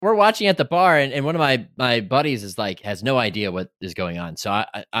we're watching at the bar, and one of my buddies is like has no idea what is going on. So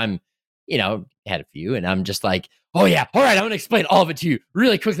I'm had a few, and I'm just like, oh yeah, all right, I'm gonna explain all of it to you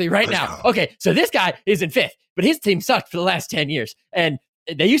really quickly right now. Okay, so this guy is in fifth, but his team sucked for the last 10 years, and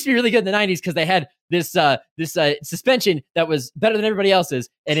they used to be really good in the 90s because they had this suspension that was better than everybody else's,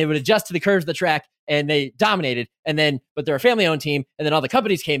 and it would adjust to the curves of the track, and they dominated. And then, but they're a family-owned team, and then all the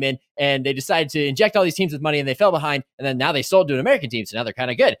companies came in, and they decided to inject all these teams with money, and they fell behind, and then now they sold to an American team, so now they're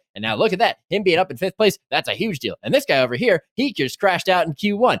kind of good. And now look at that, him being up in fifth place, that's a huge deal. And this guy over here, he just crashed out in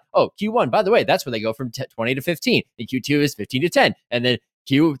Q1. Oh, Q1, by the way, that's where they go from 20 to 15, and Q2 is 15 to 10, and then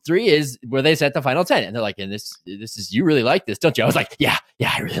Q3 is where they set the final 10. And they're like, and this is, you really like this, don't you? I was like, yeah,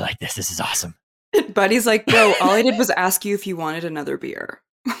 I really like this. This is awesome. Buddy's like, bro, all I did was ask you if you wanted another beer.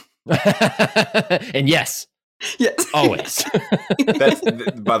 And yes, always.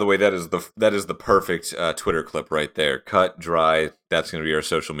 By the way, that is the perfect Twitter clip right there. Cut, dry. That's going to be our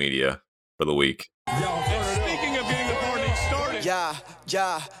social media for the week. And speaking of getting the party started. Yeah.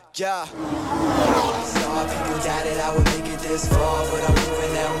 Saw people doubted I would make it this far, but I'm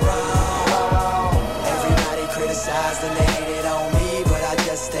proving them wrong. Everybody criticized and they hated on me, but I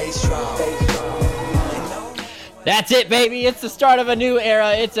just stay strong. That's it, baby. It's the start of a new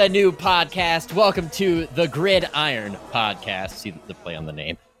era. It's a new podcast. Welcome to the Gridiron Podcast. See the play on the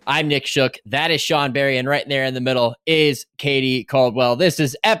name. I'm Nick Shook. That is Sean Barie, and right there in the middle is Katie Caldwell. This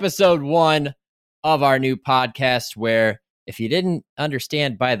is episode 1 of our new podcast, where, if you didn't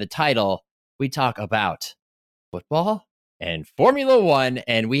understand by the title, we talk about football and Formula One,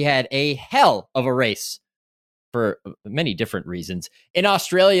 and we had a hell of a race for many different reasons in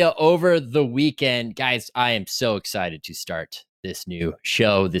Australia over the weekend. Guys, I am so excited to start this new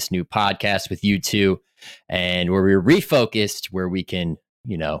show, this new podcast with you two, and where we're refocused, where we can,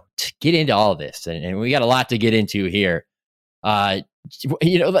 get into all this. And we got a lot to get into here.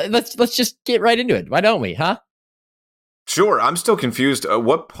 Let's just get right into it. Why don't we, huh? Sure. I'm still confused.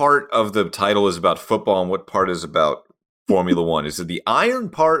 What part of the title is about football and what part is about Formula One? Is it the iron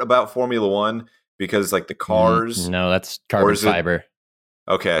part about Formula One? Because like the cars? No, that's carbon fiber.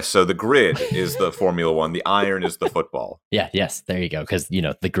 Okay, so the grid is the Formula One. The iron is the football. Yes, there you go. Because,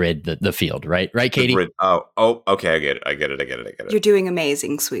 the grid, the field, right? Right, Katie? The grid. Oh, okay, I get it. You're doing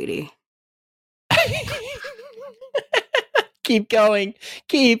amazing, sweetie. Keep going.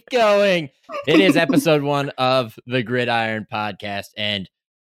 It is episode 1 of the Gridiron Podcast. And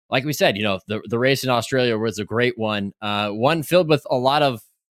like we said, the race in Australia was a great one. One filled with a lot of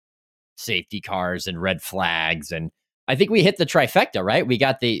safety cars and red flags. And I think we hit the trifecta, right? We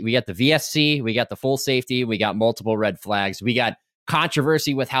got the VSC, we got the full safety, we got multiple red flags. We got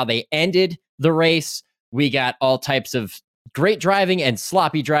controversy with how they ended the race. We got all types of great driving and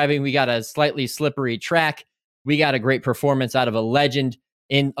sloppy driving. We got a slightly slippery track. We got a great performance out of a legend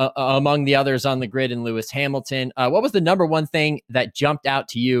in among the others on the grid in Lewis Hamilton. What was the number one thing that jumped out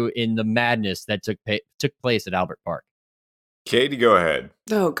to you in the madness that took place at Albert Park? Katie, go ahead.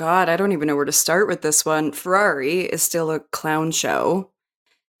 Oh, God, I don't even know where to start with this one. Ferrari is still a clown show.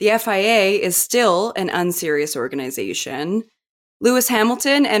 The FIA is still an unserious organization. Lewis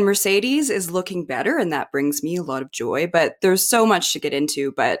Hamilton and Mercedes is looking better, and that brings me a lot of joy. But there's so much to get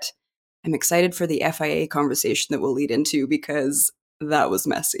into, but I'm excited for the FIA conversation that we'll lead into because that was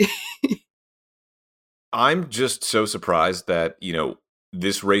messy. I'm just so surprised that,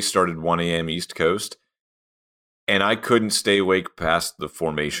 this race started 1 a.m. East Coast, and I couldn't stay awake past the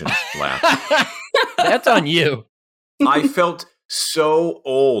formation lap. That's on you. I felt so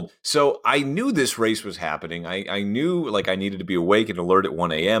old. So I knew this race was happening. I knew I needed to be awake and alert at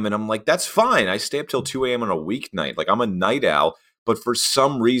 1 a.m. And I'm like, that's fine. I stay up till 2 a.m. on a weeknight. I'm a night owl. But for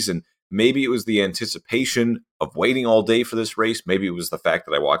some reason, maybe it was the anticipation of waiting all day for this race. Maybe it was the fact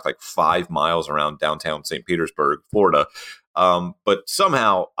that I walked 5 miles around downtown St. Petersburg, Florida. But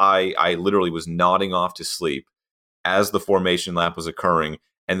somehow I literally was nodding off to sleep as the formation lap was occurring.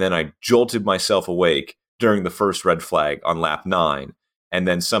 And then I jolted myself awake during the first red flag on lap 9. And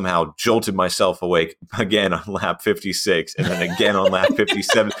then somehow jolted myself awake again on lap 56. And then again on lap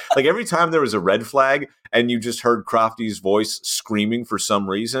 57. Every time there was a red flag and you just heard Crofty's voice screaming for some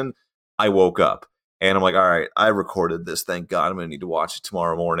reason, I woke up. And I'm like, all right, I recorded this. Thank God. I'm going to need to watch it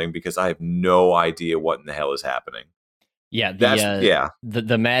tomorrow morning because I have no idea what in the hell is happening. Yeah,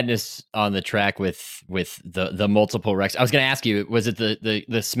 the madness on the track with the multiple wrecks. I was going to ask you, was it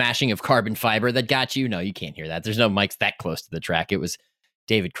the smashing of carbon fiber that got you? No, you can't hear that. There's no mics that close to the track. It was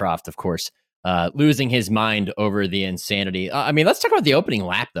David Croft, of course, losing his mind over the insanity. Let's talk about the opening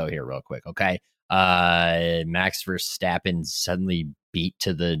lap though here real quick, okay? Max Verstappen suddenly beat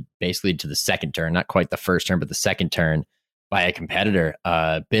basically to the second turn, not quite the first turn, but the second turn. by a competitor.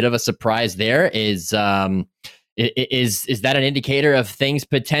 Bit of a surprise there. Is that an indicator of things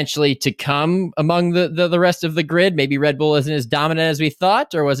potentially to come among the rest of the grid? Maybe Red Bull isn't as dominant as we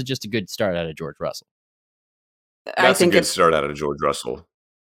thought, or was it just a good start out of George Russell? That's a good start out of George Russell.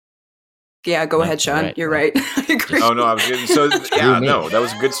 Yeah, go ahead, Sean. Right. You're right. I agree. Oh no, I was getting that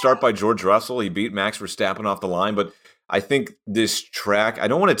was a good start by George Russell. He beat Max Verstappen off the line, but I think this track, I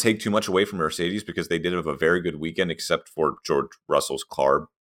don't want to take too much away from Mercedes because they did have a very good weekend, except for George Russell's car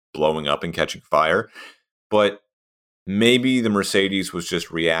blowing up and catching fire. But maybe the Mercedes was just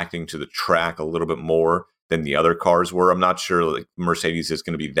reacting to the track a little bit more than the other cars were. I'm not sure like Mercedes is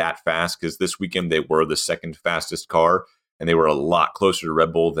going to be that fast because this weekend they were the second fastest car. And they were a lot closer to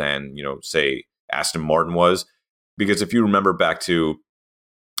Red Bull than, say Aston Martin was. Because if you remember back to,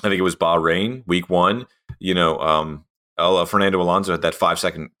 I think it was Bahrain, week 1, Fernando Alonso had that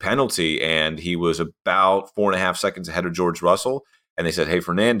 5-second penalty and he was about 4.5 seconds ahead of George Russell. And they said, hey,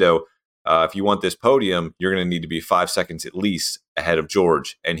 Fernando, if you want this podium, you're going to need to be 5 seconds at least ahead of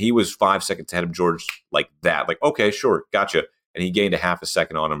George. And he was 5 seconds ahead of George like that. Like, okay, sure, gotcha. And he gained a half a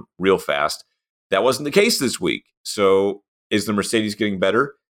second on him real fast. That wasn't the case this week. So is the Mercedes getting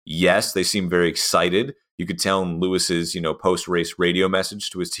better? Yes, they seem very excited. You could tell in Lewis's, post-race radio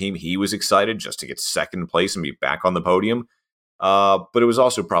message to his team, he was excited just to get second place and be back on the podium. But it was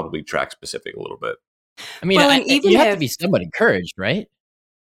also probably track specific a little bit. I mean, you have to be somewhat encouraged, right?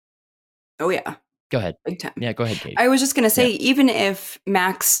 Oh yeah. Go ahead. Big time. Yeah, go ahead, Katie. I was just going to say, even if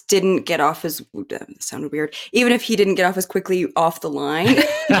Max didn't get off that sounded weird. Even if he didn't get off as quickly off the line.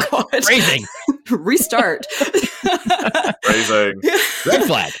 Phrasing. Restart. Phrasing. Red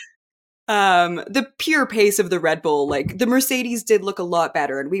flag. The pure pace of the Red Bull, like the Mercedes did look a lot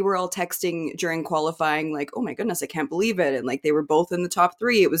better. And we were all texting during qualifying, like, oh my goodness, I can't believe it. And like, they were both in the top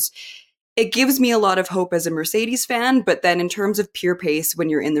 3. It gives me a lot of hope as a Mercedes fan, but then in terms of pure pace when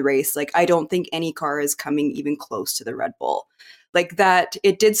you're in the race, like I don't think any car is coming even close to the Red Bull. Like that,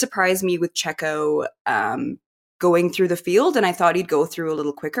 it did surprise me with Checo going through the field, and I thought he'd go through a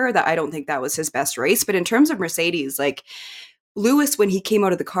little quicker. That I don't think that was his best race. But in terms of Mercedes, like Lewis, when he came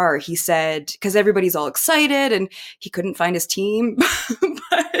out of the car, he said, because everybody's all excited and he couldn't find his team.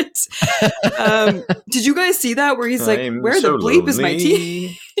 But did you guys see that where he's like, where the bleep is my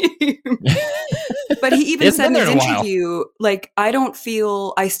team? But he even said in his interview, like,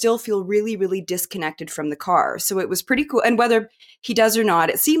 I still feel really, really disconnected from the car. So it was pretty cool. And whether he does or not,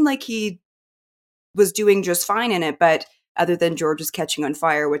 it seemed like he was doing just fine in it. But other than George's catching on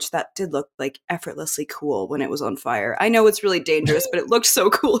fire, which that did look like effortlessly cool when it was on fire. I know it's really dangerous, but it looked so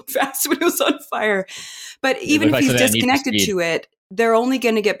cool and fast when it was on fire. But even if he's disconnected to it, they're only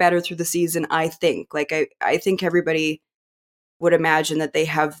going to get better through the season, I think. Like, I think everybody would imagine that they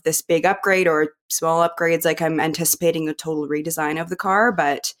have this big upgrade or small upgrades. Like, I'm anticipating a total redesign of the car,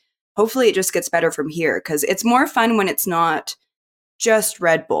 but hopefully it just gets better from here because it's more fun when it's not just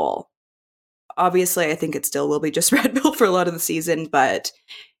Red Bull. Obviously, I think it still will be just Red Bull for a lot of the season, but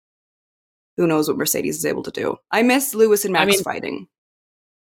who knows what Mercedes is able to do. I miss Lewis and Max fighting.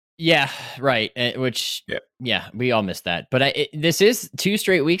 Yeah, right. We all missed that. But this is 2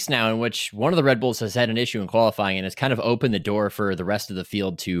 straight weeks now in which one of the Red Bulls has had an issue in qualifying and has kind of opened the door for the rest of the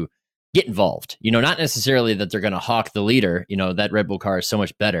field to get involved. Not necessarily that they're going to hawk the leader. That Red Bull car is so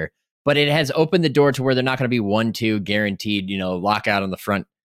much better. But it has opened the door to where they're not going to be 1-2 guaranteed, lockout on the front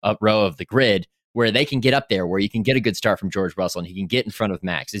up row of the grid where they can get up there, where you can get a good start from George Russell and he can get in front of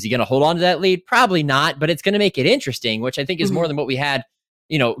Max. Is he going to hold on to that lead? Probably not, but it's going to make it interesting, which I think is more than what we had,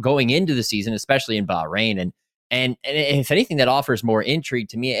 going into the season, especially in Bahrain. And if anything, that offers more intrigue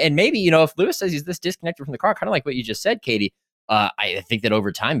to me. And maybe, if Lewis says he's this disconnected from the car, kind of like what you just said, Katie, I think that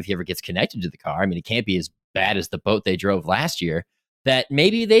over time, if he ever gets connected to the car, I mean, it can't be as bad as the boat they drove last year, that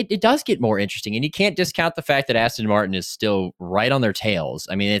maybe it does get more interesting. And you can't discount the fact that Aston Martin is still right on their tails.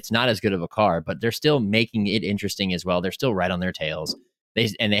 I mean, it's not as good of a car, but they're still making it interesting as well. They're still right on their tails. They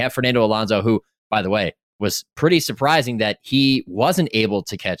have Fernando Alonso, who, by the way, was pretty surprising that he wasn't able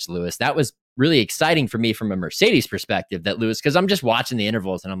to catch Lewis. That was really exciting for me from a Mercedes perspective, that Lewis, because I'm just watching the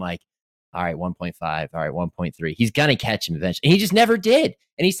intervals and I'm like, all right, 1.5, all right, 1.3. He's going to catch him eventually. And he just never did.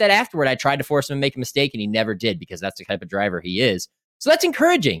 And he said afterward, I tried to force him to make a mistake and he never did, because that's the type of driver he is. So that's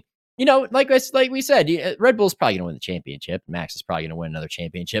encouraging. Like we said, Red Bull's probably going to win the championship. Max is probably going to win another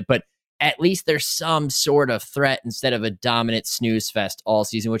championship, but at least there's some sort of threat instead of a dominant snooze fest all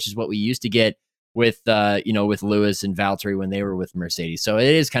season, which is what we used to get with Lewis and Valtteri when they were with Mercedes. So it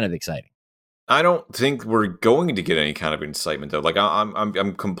is kind of exciting. I don't think we're going to get any kind of excitement though. Like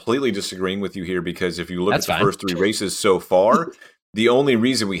I'm completely disagreeing with you here, because if you look at the first 3 races so far, the only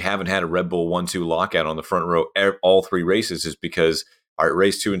reason we haven't had a Red Bull 1-2 lockout on the front row all 3 races is because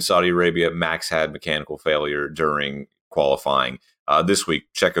race 2 in Saudi Arabia, Max had mechanical failure during qualifying. This week,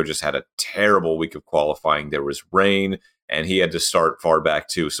 Checo just had a terrible week of qualifying. There was rain, and he had to start far back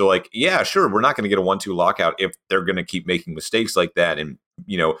too. So, like, yeah, sure, we're not going to get a 1-2 lockout if they're going to keep making mistakes like that. And,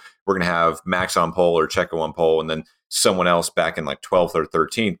 we're going to have Max on pole or Checo on pole, and then someone else back in like 12th or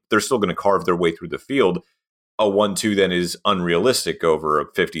 13th. They're still going to carve their way through the field. A 1-2 then is unrealistic over a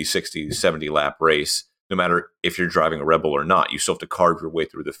 50, 60, 70 lap race, no matter if you're driving a Red Bull or not. You still have to carve your way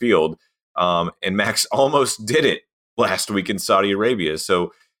through the field. And Max almost did it last week in Saudi Arabia.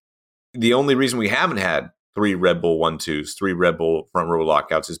 So the only reason we haven't had 3 Red Bull 1-2s, 3 Red Bull front row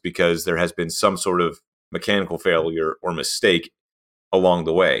lockouts is because there has been some sort of mechanical failure or mistake along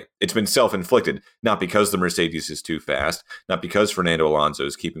the way. It's been self-inflicted, not because the Mercedes is too fast, not because Fernando Alonso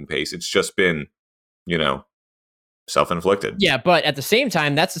is keeping pace. It's just been, self-inflicted. Yeah, but at the same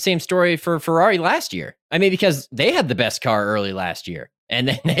time, that's the same story for Ferrari last year. I mean, because they had the best car early last year, and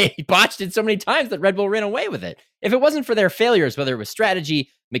then they botched it so many times that Red Bull ran away with it. If it wasn't for their failures, whether it was strategy,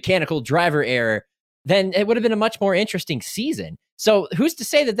 mechanical, driver error, then it would have been a much more interesting season. So who's to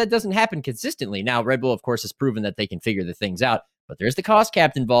say that that doesn't happen consistently? Now, Red Bull, of course, has proven that they can figure the things out, but there's the cost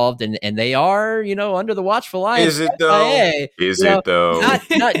cap involved, and they are, under the watchful eye. Is it though? Is it though?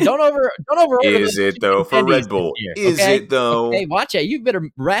 Don't over. Is it though for Red Bull? Is it though? Hey, watch it. You better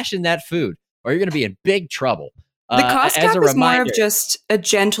ration that food, or you're going to be in big trouble. The cost cap is more of just a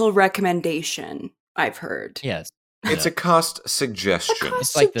gentle recommendation, I've heard. Yes. It's a cost suggestion.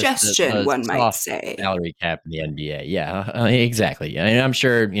 It's like suggestion, one might say. Salary cap in the NBA. Yeah, exactly. And I'm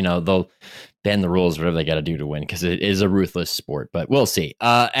sure, they'll bend the rules, whatever they got to do to win, because it is a ruthless sport, but we'll see.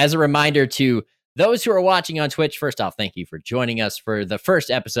 As a reminder to those who are watching on Twitch, first off, thank you for joining us for the first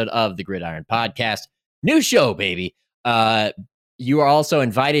episode of the Gridiron Podcast. New show, baby. You are also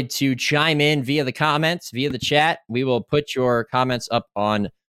invited to chime in via the comments, via the chat. We will put your comments up on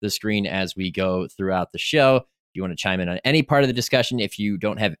the screen as we go throughout the show. If you want to chime in on any part of the discussion, if you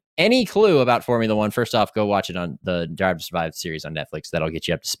don't have any clue about Formula One, first off, go watch it on the Drive to Survive series on Netflix. That'll get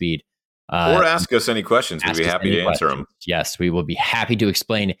you up to speed. Or ask us any questions. We'd be happy to answer them. Yes, we will be happy to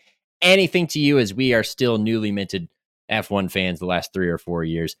explain anything to you, as we are still newly minted F1 fans the last 3 or 4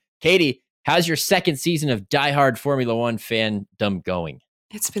 years. Katie, how's your second season of diehard Formula One fandom going?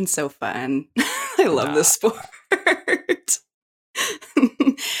 It's been so fun. I love this sport.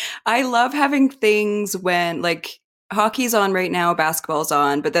 I love having things when, like, hockey's on right now, basketball's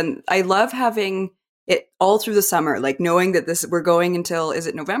on, but then I love having it all through the summer, like knowing that we're going until, is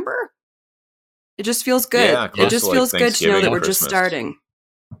it November? It just feels good. Yeah, it just feels good to know that we're Christmas. just starting.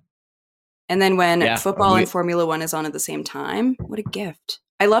 And then when football and Formula One is on at the same time, what a gift.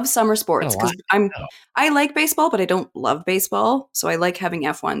 I love summer sports because I like baseball, but I don't love baseball. So I like having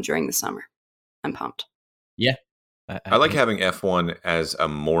F1 during the summer. I'm pumped. Yeah. I like having F1 as a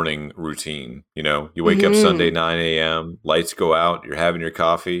morning routine. You wake up Sunday, 9 a.m., lights go out, you're having your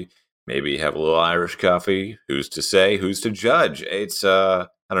coffee, maybe you have a little Irish coffee. Who's to say? Who's to judge? It's, I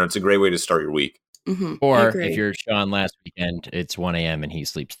don't know, it's a great way to start your week. Mm-hmm. Or if you're Sean last weekend, it's 1 a.m. and he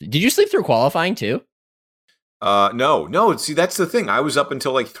sleeps. Did you sleep through qualifying too? No. See, that's the thing. I was up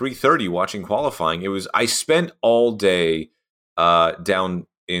until like 3:30 watching qualifying. I spent all day down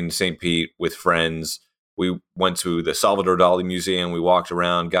in St. Pete with friends. We went to the Salvador Dali Museum. We walked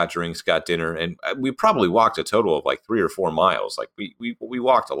around, got drinks, got dinner, and we probably walked a total of like 3 or 4 miles. Like we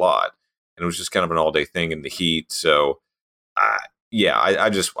walked a lot, and it was just kind of an all day thing in the heat. So, I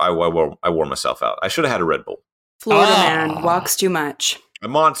wore myself out. I should have had a Red Bull. Florida man walks too much. A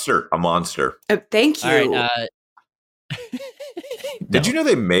monster. Thank you. All right, Did you know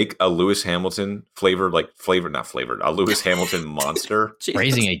they make a Lewis Hamilton a Lewis Hamilton monster?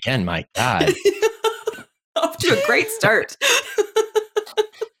 Phrasing again, my God. Off to a great start.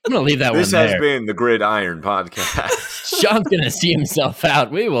 I'm going to leave that one there. This has been the Gridiron Podcast. Sean's going to see himself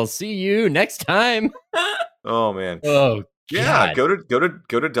out. We will see you next time. Oh, man. Oh, yeah. God.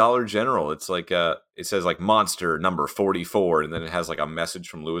 Go to Dollar General. It's like it says like monster number 44, and then it has like a message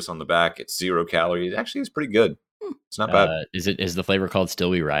from Lewis on the back. It's 0 calories. It actually is pretty good. It's not bad. Is the flavor called Still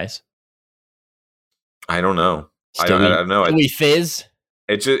We Rise? I don't know. I don't know. Still We Fizz?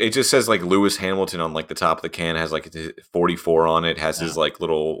 It just says like Lewis Hamilton on like the top of the can. It has like 44 on it. Has his like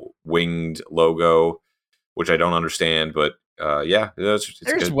little winged logo, which I don't understand, but it's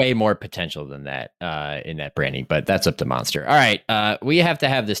there's good. way more potential than that in that branding, but that's up to Monster. All right, we have to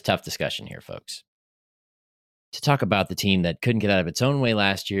have this tough discussion here, folks, to talk about the team that couldn't get out of its own way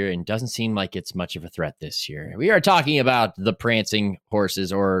last year and doesn't seem like it's much of a threat this year. We are talking about the prancing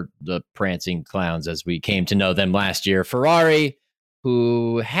horses, or the prancing clowns as we came to know them last year. Ferrari,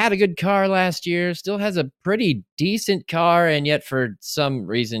 who had a good car last year, still has a pretty decent car, and yet for some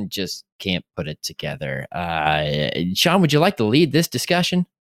reason just can't put it together. Sean, would you like to lead this discussion?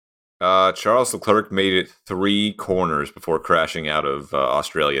 Charles Leclerc made it 3 corners before crashing out of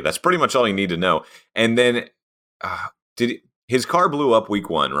Australia. That's pretty much all you need to know. And then his car blew up week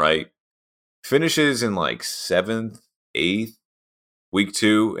 1, right? Finishes in like 7th, 8th, week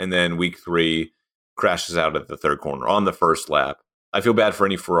 2, and then week 3 crashes out at the 3rd corner on the first lap. I feel bad for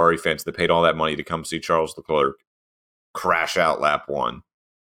any Ferrari fans that paid all that money to come see Charles Leclerc crash out lap 1.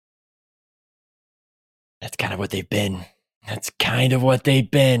 That's kind of what they've been.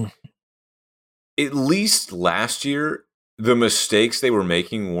 At least last year, the mistakes they were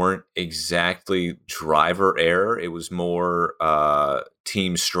making weren't exactly driver error. It was more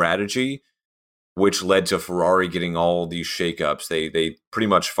team strategy, which led to Ferrari getting all these shakeups. They pretty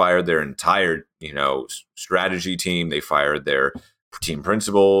much fired their entire, strategy team. They fired their team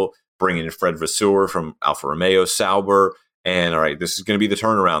principal, bringing in Fred Vasseur from Alfa Romeo Sauber. And all right, this is going to be the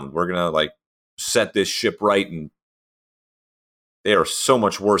turnaround. We're going to set this ship right. And they are so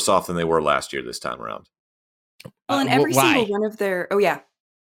much worse off than they were last year this time around. Well, and every single one of their... Oh, yeah.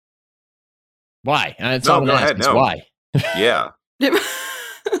 Why? Go ahead. No. Why? Yeah.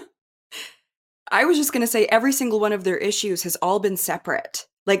 I was just going to say every single one of their issues has all been separate.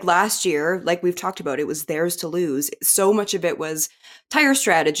 Like last year, like we've talked about, it was theirs to lose. So much of it was tire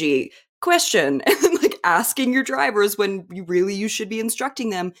strategy, question, and then asking your drivers when you should be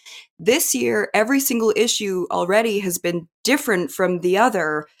instructing them. This year, every single issue already has been different from the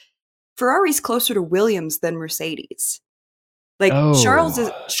other. Ferrari's closer to Williams than Mercedes. Charles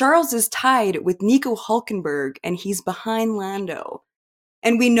is tied with Nico Hülkenberg, and he's behind Lando.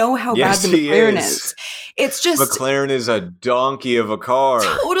 And we know how bad the McLaren is. It's just... McLaren is a donkey of a car.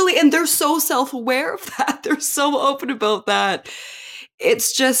 Totally, and they're so self-aware of that. They're so open about that.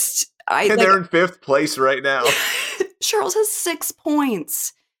 It's just... they're in 5th place right now. Charles has 6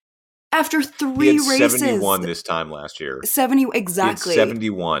 points after 3 races. 71 this time last year. 70, exactly.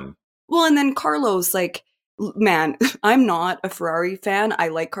 71. Well, and then Carlos, man, I'm not a Ferrari fan. I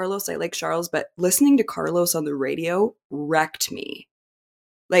like Carlos, I like Charles, but listening to Carlos on the radio wrecked me.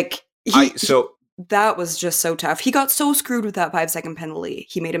 That was just so tough. He got so screwed with that 5-second penalty.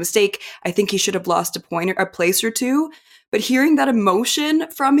 He made a mistake. I think he should have lost a place or 2. But hearing that emotion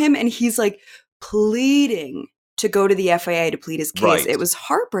from him, and he's pleading to go to the FIA to plead his case, right. It was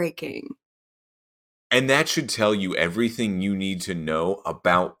heartbreaking. And that should tell you everything you need to know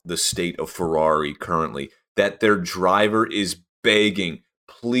about the state of Ferrari currently. That their driver is begging,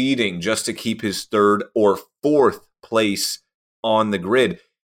 pleading just to keep his 3rd or 4th place on the grid.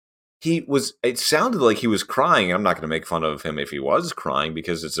 It sounded like he was crying. I'm not going to make fun of him if he was crying,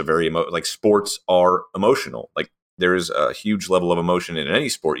 because it's a very sports are emotional. There is a huge level of emotion in any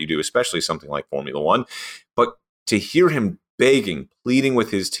sport you do, especially something like Formula One. But to hear him begging, pleading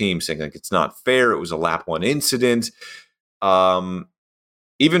with his team, saying it's not fair, it was a lap 1 incident. Even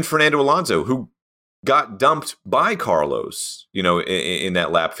Fernando Alonso, who got dumped by Carlos, in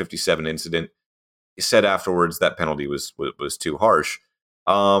that lap 57 incident, said afterwards that penalty was too harsh.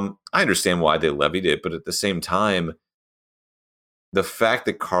 I understand why they levied it, but at the same time, the fact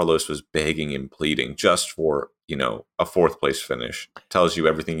that Carlos was begging and pleading just for, a 4th place finish tells you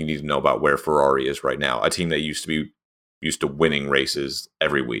everything you need to know about where Ferrari is right now. A team that used to winning races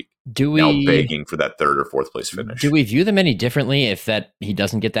every week. Now begging for that 3rd or 4th place finish. Do we view them any differently if he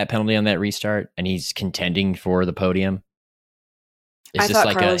doesn't get that penalty on that restart and he's contending for the podium? I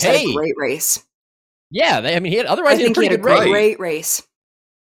thought Carlos had a great race. Yeah, he had a pretty good race. Great race.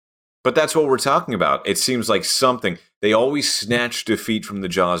 But that's what we're talking about. It seems like something. They always snatch defeat from the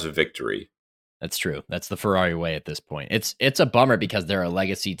jaws of victory. That's true. That's the Ferrari way at this point. It's a bummer because they're a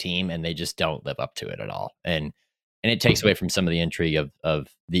legacy team and they just don't live up to it at all. And it takes away from some of the intrigue of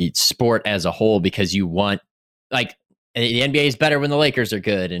the sport as a whole, because you want, the NBA is better when the Lakers are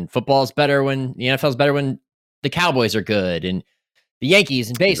good, and football is better when the NFL is better when the Cowboys are good, and the Yankees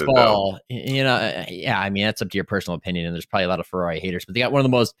and baseball, that's up to your personal opinion. And there's probably a lot of Ferrari haters, but they got one of the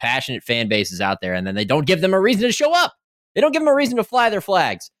most passionate fan bases out there. And then they don't give them a reason to show up. They don't give them a reason to fly their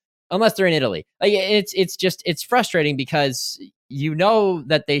flags unless they're in Italy. It's frustrating because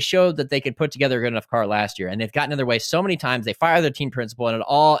that they showed that they could put together a good enough car last year, and they've gotten in their way so many times. They fire their team principal and it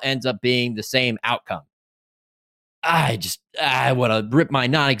all ends up being the same outcome. I want to rip my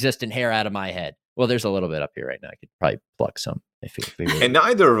non-existent hair out of my head. Well, there's a little bit up here right now. I could probably pluck some. And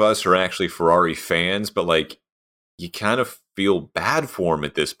neither of us are actually Ferrari fans, but you kind of feel bad for him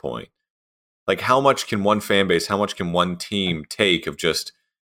at this point. How much can one fan base, how much can one team take of just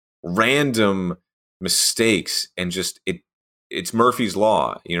random mistakes, and just it's Murphy's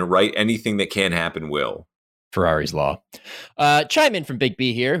Law, right? Anything that can happen will. Ferrari's Law. Chime in from Big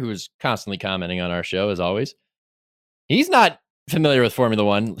B here, who is constantly commenting on our show, as always. He's not familiar with Formula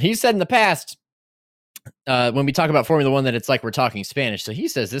One. He said in the past, when we talk about Formula One, that it's like we're talking Spanish. So he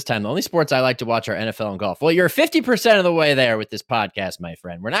says this time, the only sports I like to watch are NFL and golf. Well, you're 50% of the way there with this podcast, my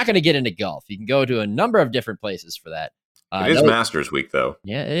friend. We're not going to get into golf. You can go to a number of different places for that. It is Masters Week, though.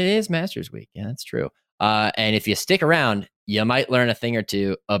 Yeah, it is Masters Week. Yeah, that's true. And if you stick around, you might learn a thing or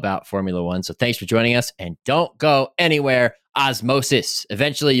two about Formula One. So thanks for joining us, and don't go anywhere. Osmosis.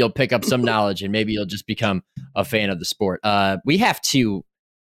 Eventually, you'll pick up some knowledge, and maybe you'll just become a fan of the sport. We have to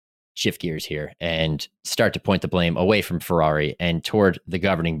shift gears here and start to point the blame away from Ferrari and toward the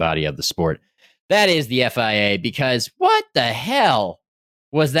governing body of the sport. That is the FIA, because what the hell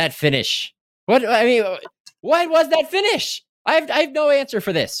was that finish? What was that finish? I have no answer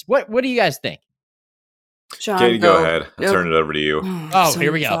for this. What do you guys think? Sean, Katie, go ahead. I'll turn it over to you. Oh,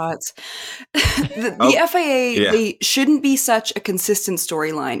 here we go. The FIA, they shouldn't be such a consistent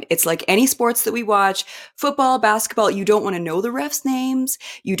storyline. It's like any sports that we watch, football, basketball, you don't want to know the refs' names.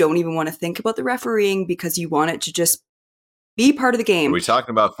 You don't even want to think about the refereeing because you want it to just be part of the game. Are we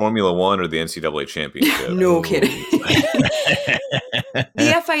talking about Formula One or the NCAA championship? No kidding.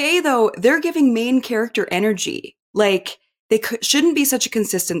 The FIA, though, they're giving main character energy. Like, they shouldn't be such a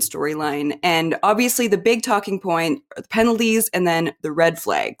consistent storyline. And obviously the big talking point are the penalties and then the red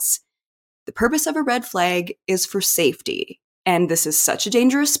flags. The purpose of a red flag is for safety. And this is such a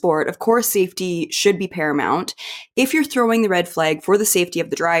dangerous sport. Of course, safety should be paramount. If you're throwing the red flag for the safety of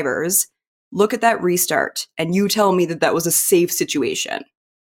the drivers, look at that restart and you tell me that that was a safe situation.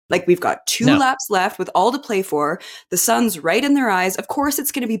 Like, we've got 2 laps left with all to play for. The sun's right in their eyes. Of course,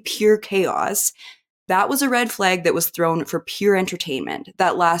 it's going to be pure chaos. That was a red flag that was thrown for pure entertainment.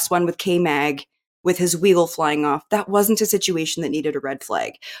 That last one with K-Mag, with his wheel flying off, that wasn't a situation that needed a red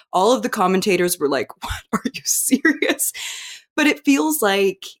flag. All of the commentators were like, what, are you serious? But it feels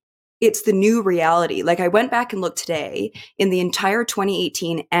like it's the new reality. Like, I went back and looked today. In the entire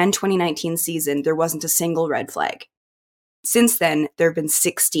 2018 and 2019 season, there wasn't a single red flag. Since then, there have been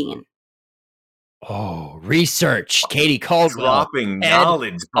 16. Oh, research. Katie Caldwell. Dropping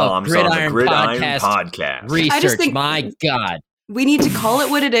knowledge bombs on the Gridiron podcast. Research, my God. We need to call it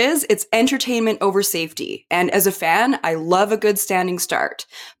what it is. It's entertainment over safety. And as a fan, I love a good standing start.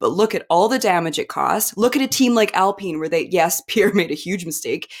 But look at all the damage it cost. Look at a team like Alpine where yes, Pierre made a huge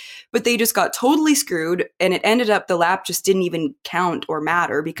mistake, but they just got totally screwed. And it ended up the lap just didn't even count or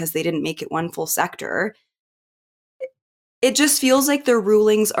matter because they didn't make it one full sector. It just feels like their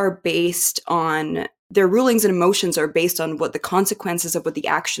rulings and emotions are based on what the consequences of what the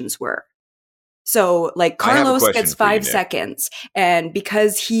actions were. So, like, Carlos gets 5 seconds, and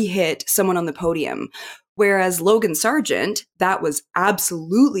because he hit someone on the podium, whereas Logan Sargent, that was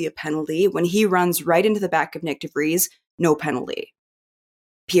absolutely a penalty. When he runs right into the back of Nick DeVries, no penalty.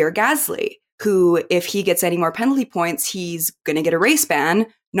 Pierre Gasly, who, if he gets any more penalty points, he's going to get a race ban.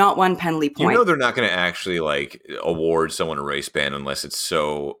 Not one penalty point. They're not going to actually award someone a race ban unless it's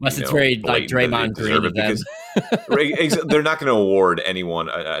it's very like Draymond Green of them. They're not going to award anyone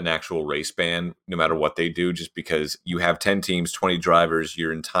an actual race ban no matter what they do, just because you have 10 teams, 20 drivers.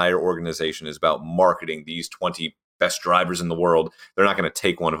 Your entire organization is about marketing these 20 best drivers in the world. They're not going to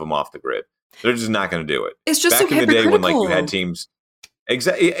take one of them off the grid. They're just not going to do it. It's just back so in the day when you had teams.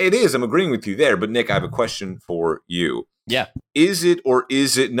 Exactly, it is. I'm agreeing with you there. But Nick, I have a question for you. Yeah. Is it or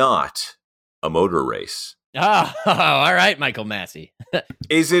is it not a motor race? Oh, all right, Michael Massey.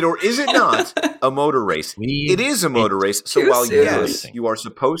 Is it or is it not a motor race? It is a motor race. So while, yes, you are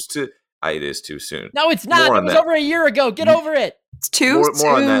supposed to... it is too soon. No, it's not. It was over a year ago. Get over it. It's too soon.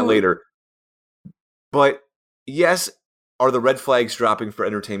 More on that later. But yes, are the red flags dropping for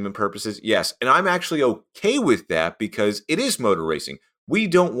entertainment purposes? Yes. And I'm actually okay with that because it is motor racing. We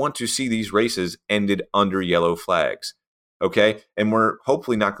don't want to see these races ended under yellow flags. Okay? And we're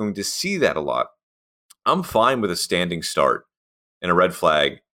hopefully not going to see that a lot. I'm fine with a standing start and a red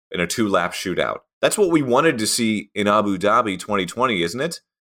flag and a 2-lap shootout. That's what we wanted to see in Abu Dhabi 2020, isn't it?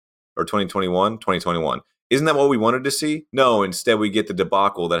 Or 2021? 2021. Isn't that what we wanted to see? No, instead we get the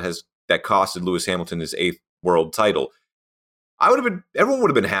debacle that costed Lewis Hamilton his 8th world title. Everyone would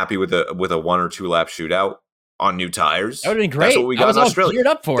have been happy with a 1 or 2 lap shootout on new tires. That would have been great. That's what we got in Australia. Geared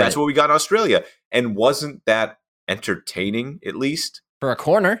up for That's what we got in Australia. And wasn't that entertaining, at least? For a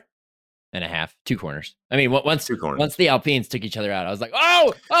corner and a half, 2 corners. I mean, once the Alpines took each other out, I was like,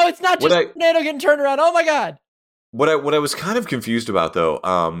 oh, it's not just Fernando getting turned around. Oh my God. What I was kind of confused about though,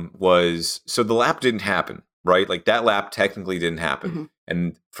 was so the lap didn't happen, right? Like that lap technically didn't happen. Mm-hmm.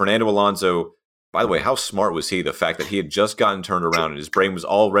 And Fernando Alonso By the way, how smart was he? The fact that he had just gotten turned around and his brain was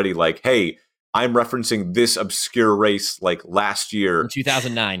already like, hey, I'm referencing this obscure race like last year. In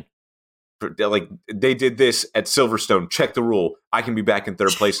 2009. Like, they did this at Silverstone. Check the rule. I can be back in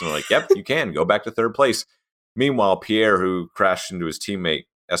third place. And they're like, yep, you can. Go back to third place. Meanwhile, Pierre, who crashed into his teammate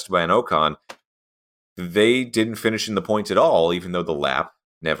Esteban Ocon, they didn't finish in the points at all, even though the lap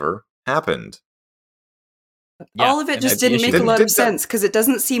never happened. Yeah, all of it just didn't make a lot of sense because it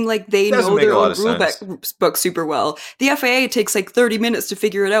doesn't seem like they Doesn't know make their a lot own of rule book super well. The FIA takes like 30 minutes to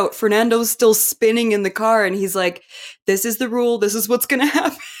figure it out. Fernando's still spinning in the car and he's like, this is the rule. This is what's going to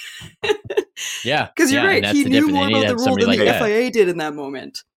happen. Yeah. Because you're right. He knew more about the rule than the that. FIA did in that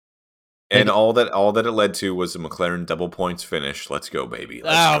moment. And all that it led to was a McLaren double points finish. Let's go, baby.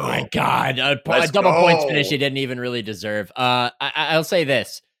 Let's go. My God. A Let's double go. points finish he didn't even really deserve. I'll say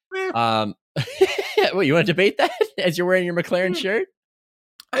this. What, you want to debate that as you're wearing your McLaren shirt?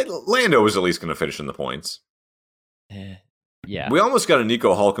 Lando was at least going to finish in the points. Yeah. We almost got a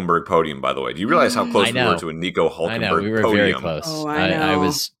Nico Hulkenberg podium, by the way. Do you realize how close we were to a Nico Hulkenberg podium? I know, we were very close. Oh, I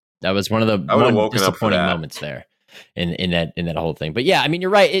know. That was one of the disappointing moments there in that whole thing. But yeah, I mean, you're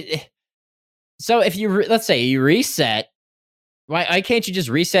right. So if let's say you reset, why can't you just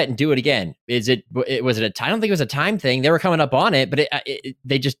reset and do it again? Was it a time? I don't think it was a time thing. They were coming up on it, but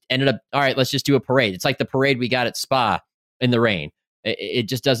they just ended up, all right, let's just do a parade. It's like the parade we got at Spa in the rain. It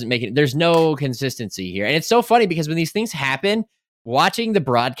just doesn't make it. There's no consistency here. And it's so funny because when these things happen, watching the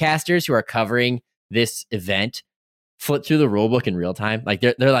broadcasters who are covering this event flip through the rule book in real time, like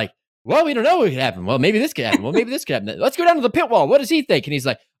they're like, well, we don't know what could happen. Well, maybe this could happen. Well, maybe this could happen. Let's go down to the pit wall. What does he think? And he's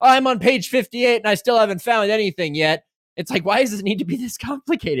like, oh, I'm on page 58 and I still haven't found anything yet. It's like, why does this need to be this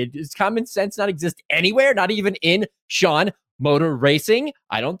complicated? Does common sense not exist anywhere? Not even in Sean motor racing?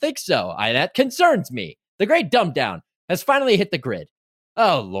 I don't think so. That concerns me. The great dumb down has finally hit the grid.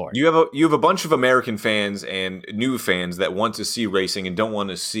 Oh, Lord. You have a bunch of American fans and new fans that want to see racing and don't want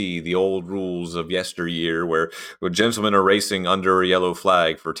to see the old rules of yesteryear where gentlemen are racing under a yellow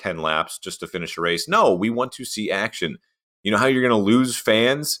flag for 10 laps just to finish a race. No, we want to see action. You know how you're going to lose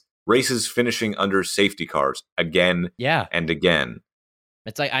fans? Races finishing under safety cars again and again.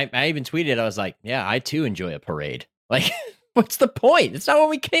 It's like, I even tweeted, I was like, yeah, I too enjoy a parade. Like, what's the point? It's not what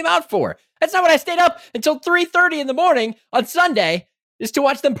we came out for. That's not what I stayed up until 3:30 in the morning on Sunday, is to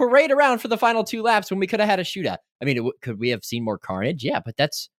watch them parade around for the final 2 laps when we could have had a shootout. I mean, could we have seen more carnage? Yeah, but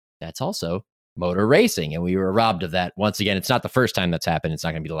that's also motor racing, and we were robbed of that. Once again, it's not the first time that's happened. It's not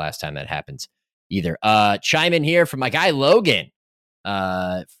going to be the last time that happens either. Chime in here from my guy, Logan.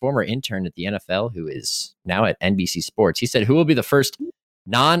 Former intern at the NFL who is now at NBC Sports. He said, who will be the first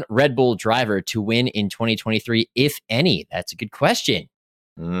non-Red Bull driver to win in 2023, if any? That's a good question.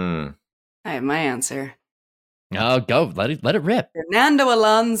 I have my answer. Oh, go. Let it rip. Fernando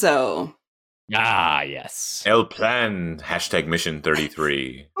Alonso. Ah, yes. El Plan, hashtag Mission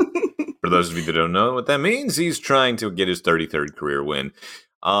 33. For those of you that don't know what that means, he's trying to get his 33rd career win.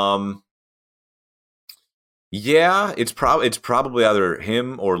 Yeah, it's probably either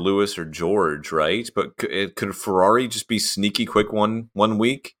him or Lewis or George, right? But could Ferrari just be sneaky quick one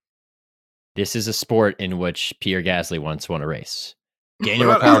week? This is a sport in which Pierre Gasly once won a race. Daniel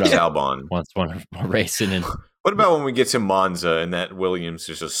What about Ricciardo Alex Albon? once won a race. And What about when we get to Monza and that Williams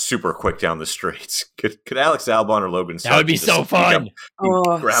is just super quick down the straights? Could Alex Albon or Logan that would be so fun.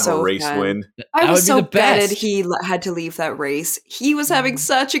 Grab a race win. I was so gutted he had to leave that race. He was having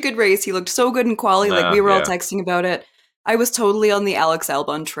such a good race. He looked so good in quali. Like we were all texting about it. I was totally on the Alex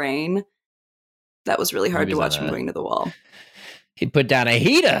Albon train. That was really hard to watch him going to the wall. He put down a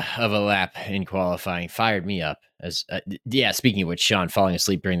heater of a lap in qualifying, fired me up. Speaking of which, Sean falling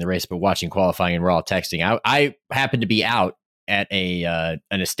asleep during the race, but watching qualifying, and we're all texting. I happened to be out at an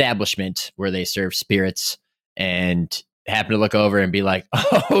establishment where they serve spirits, and happened to look over and be like,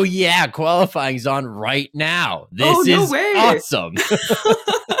 "Oh yeah, qualifying's on right now. This is awesome."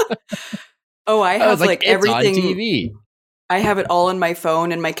 I have like everything. On TV. I have it all on my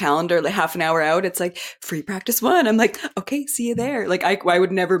phone and my calendar, like half an hour out. It's like free practice 1. I'm like, okay, see you there. Like I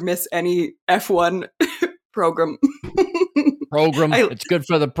would never miss any F1 program. It's good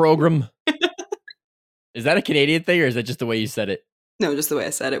for the program. Is that a Canadian thing, or is that just the way you said it? No, just the way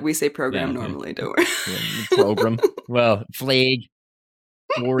I said it. We say program normally, don't worry. Program. Well, flag,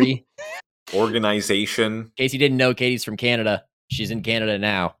 story, organization. In case you didn't know, Katie's from Canada. She's in Canada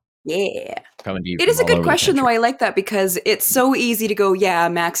now. Yeah. Coming to you. It is a good question, though. I like that because it's so easy to go, yeah,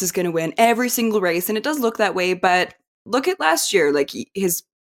 Max is going to win every single race. And it does look that way. But look at last year. Like his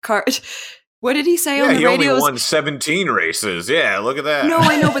car. What did he say on the radio? He only won 17 races. Yeah, look at that. No,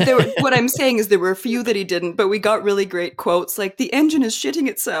 I know. But what I'm saying is there were a few that he didn't. But we got really great quotes like the engine is shitting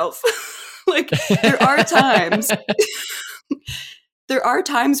itself. Like, there are times. There are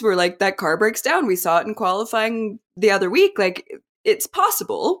times where, like, that car breaks down. We saw it in qualifying the other week. Like, it's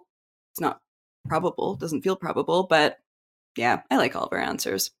possible. It's not probable. Doesn't feel probable, but yeah, I like all of our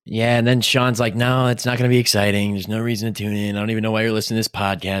answers. Yeah, and then Sean's like, no, it's not going to be exciting. There's no reason to tune in. I don't even know why you're listening to this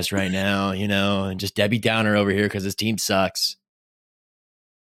podcast right now, and just Debbie Downer over here because his team sucks.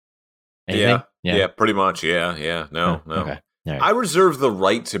 Anything? Yeah, pretty much. Yeah. No. Okay. All right. I reserve the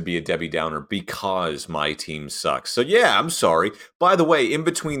right to be a Debbie Downer because my team sucks. So yeah, I'm sorry. By the way, in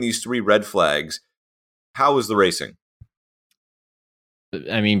between these 3 red flags, how was the racing?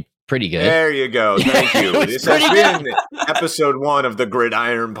 I mean, pretty good. There you go. Thank you. This has been episode 1 of the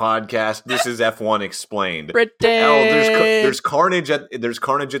Gridiron Podcast. This is F1 Explained. There's carnage at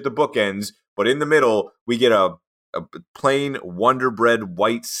the bookends, but in the middle we get a plain Wonder Bread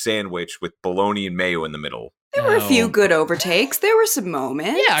white sandwich with bologna and mayo in the middle. There were a few good overtakes. There were some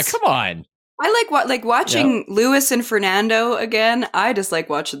moments. Yeah, come on. I like watching Lewis and Fernando again. I just like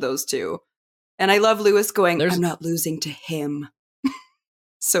watching those two. And I love Lewis going, I'm not losing to him.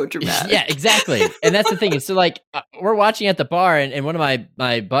 So dramatic. Yeah, exactly. And that's the thing. So like we're watching at the bar and one of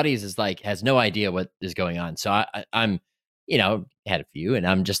my buddies is like has no idea what is going on. So I'm had a few and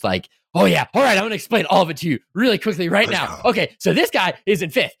I'm just like, oh yeah, all right, I'm gonna explain all of it to you really quickly right now. Okay, so this guy is in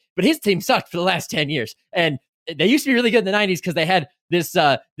 5th, but his team sucked for the last 10 years. And they used to be really good in the 90s because they had this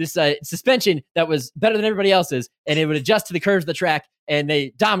suspension that was better than everybody else's, and it would adjust to the curves of the track, and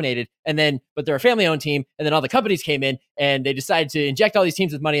they dominated. But they're a family-owned team, and then all the companies came in, and they decided to inject all these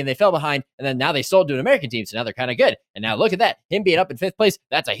teams with money, and they fell behind, and then now they sold to an American team, so now they're kind of good. And now look at that. Him being up in 5th place,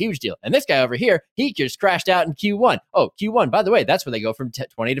 that's a huge deal. And this guy over here, he just crashed out in Q1. Oh, Q1, by the way, that's where they go from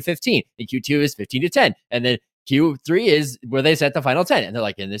 20 to 15, and Q2 is 15 to 10, and then Q3 is where they set the final 10. And they're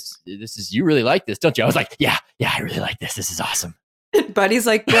like, and this is, you really like this, don't you? I was like, yeah, I really like this. This is awesome. Buddy's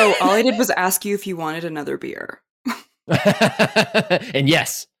like, bro, all I did was ask you if you wanted another beer. And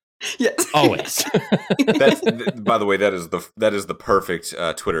yes, always. By the way, that is the perfect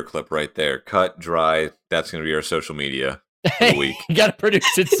Twitter clip right there. Cut, dry. That's going to be our social media for the week. You got to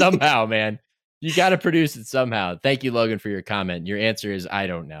produce it somehow, man. You got to produce it somehow. Thank you, Logan, for your comment. Your answer is, I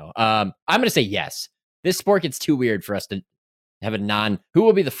don't know. I'm going to say yes. This sport gets too weird for us to have a who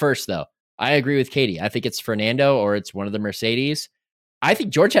will be the first, though? I agree with Katie. I think it's Fernando or it's one of the Mercedes. I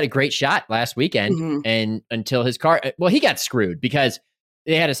think George had a great shot last weekend, and until his car, he got screwed because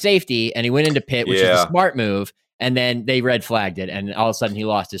they had a safety and he went into pit, which is a smart move, and then they red flagged it, and all of a sudden he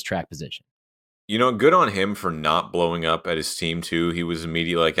lost his track position. Good on him for not blowing up at his team too. He was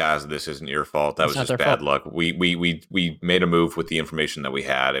immediately like, this isn't your fault. That was just bad luck. We made a move with the information that we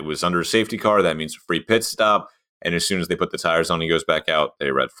had. It was under a safety car. That means a free pit stop. And as soon as they put the tires on, he goes back out, they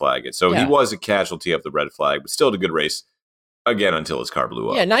red flag it. So he was a casualty of the red flag, but still a good race. Again, until his car blew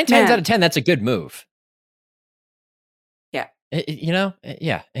up. Yeah, 9 times out of 10, that's a good move. Yeah. I don't know.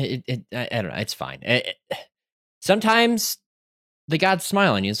 It's fine. Sometimes the gods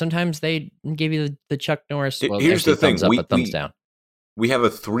smile on you. Sometimes they give you the Chuck Norris. Well, here's the thing. Thumbs up, but thumbs down. We have a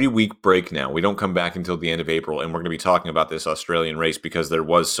 3-week break now. We don't come back until the end of April, and we're going to be talking about this Australian race because there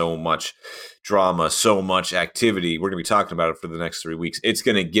was so much drama, so much activity. We're going to be talking about it for the next 3 weeks. It's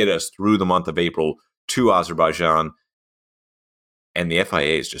going to get us through the month of April to Azerbaijan, and the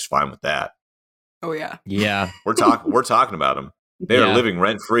FIA is just fine with that. Oh, yeah. Yeah. We're talking about them. They are living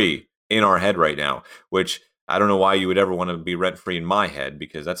rent-free in our head right now, which I don't know why you would ever want to be rent-free in my head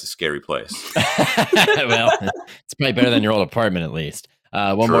because that's a scary place. Well, it's probably better than your old apartment at least.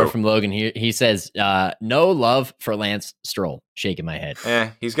 One more from Logan here. He says, no love for Lance Stroll. Shaking my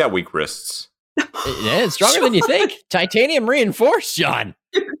head. He's got weak wrists. It's stronger than you think. Titanium reinforced, John.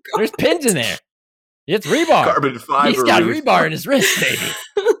 There's pins in there. It's rebar. Carbon fiber. He's got rebar in his wrist, baby.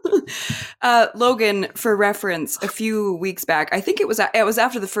 Logan, for reference, a few weeks back, I think it was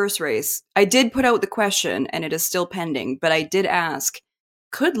after the first race, I did put out the question, and it is still pending, but I did ask,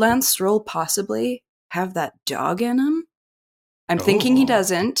 could Lance Stroll possibly have that dog in him? I'm thinking he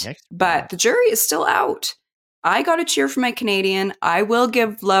doesn't, but the jury is still out. I got a cheer for my Canadian. I will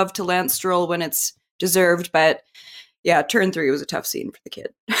give love to Lance Stroll when it's deserved, but yeah, turn 3 was a tough scene for the kid.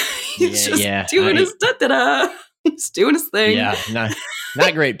 He's doing his da-da-da. He's doing his thing. Yeah,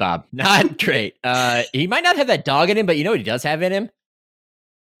 not great, Bob. Not great. He might not have that dog in him, but you know what he does have in him?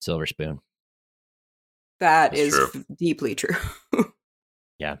 Silver spoon. That's true. Deeply true.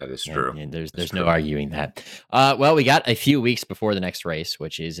 Yeah, that is true. And there's no arguing that. Well, we got a few weeks before the next race,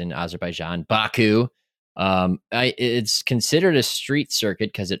 which is in Azerbaijan, Baku. It's considered a street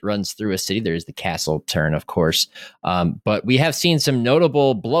circuit because it runs through a city. There's the castle turn, of course. But we have seen some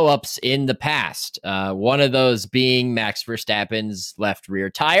notable blowups in the past. One of those being Max Verstappen's left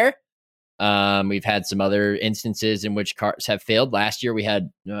rear tire. We've had some other instances in which cars have failed. Last year we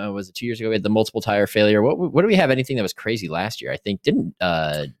had, was it 2 years ago? We had the multiple tire failure. What do we have? Anything that was crazy last year? I think did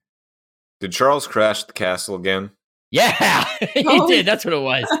Charles crash the castle again? Yeah, he did. That's what it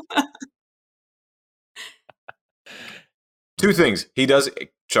was. Two things.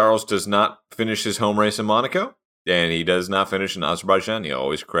 Charles does not finish his home race in Monaco, and he does not finish in Azerbaijan. He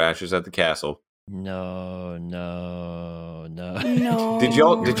always crashes at the castle. No. Did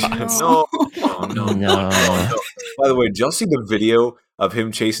y'all? No. By the way, did y'all see the video of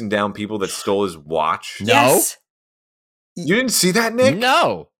him chasing down people that stole his watch? No. Yes. You didn't see that, Nick?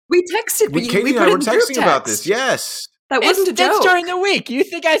 No. We texted. We Katie and put I it were in the group texting about this. text. Yes. That wasn't a joke. It's during the week. You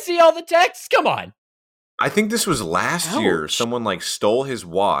think I see all the texts? Come on. I think this was last year. Someone stole his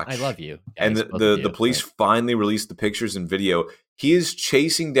watch. I love you. And the police finally released the pictures and video. He is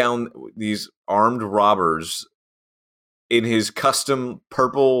chasing down these armed robbers in his custom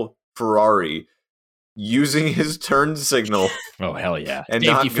purple Ferrari using his turn signal. Oh, hell yeah. And Safety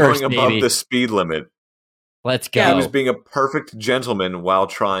not going first, above baby. the speed limit. Let's go. He was being a perfect gentleman while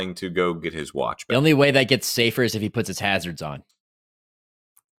trying to go get his watch back. The only way that gets safer is if he puts his hazards on.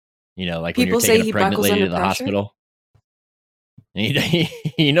 Like People when say you're taking he a pregnant buckles lady to under the pressure? hospital.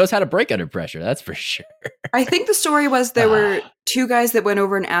 He knows how to break under pressure. That's for sure. I think the story was there were two guys that went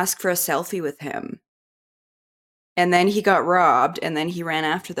over and asked for a selfie with him. And then he got robbed, and then he ran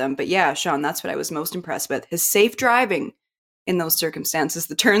after them. But yeah, Sean, that's what I was most impressed with. His safe driving in those circumstances.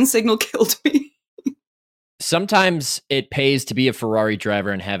 The turn signal killed me. Sometimes it pays to be a Ferrari driver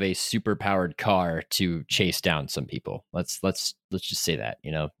and have a super powered car to chase down some people. Let's just say that,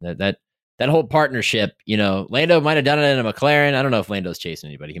 that whole partnership, Lando might have done it in a McLaren. I don't know if Lando's chasing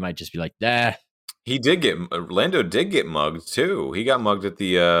anybody. He might just be like, Lando did get mugged too. He got mugged at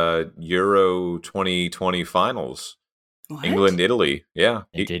the Euro 2020 finals. What? England, Italy. Yeah.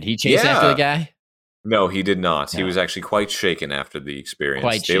 Did he chase after the guy? No, he did not. No. He was actually quite shaken after the experience.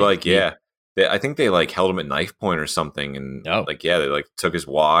 I think they held him at knife point or something, and they took his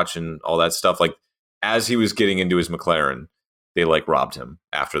watch and all that stuff. As he was getting into his McLaren, they robbed him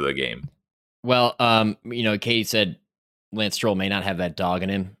after the game. Well, Katie said Lance Stroll may not have that dog in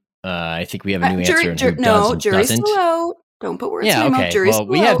him. I think we have a new answer. Jury's still out. Don't put words in my mouth. Jury's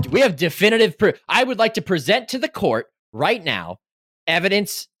still out. We have definitive proof. I would like to present to the court right now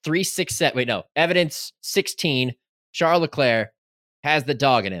evidence 367. Wait, no, evidence 16. Charles Leclerc has the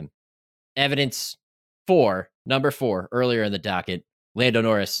dog in him. Evidence 4, number 4, earlier in the docket, Lando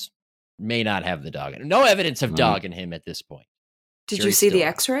Norris may not have the dog in him. No evidence of dog in him at this point. Did you see the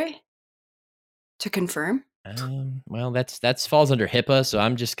X-ray to confirm? Well, that's falls under HIPAA, so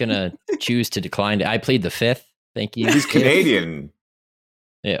I'm just gonna choose to decline. I plead the 5th. Thank you. He's Canadian.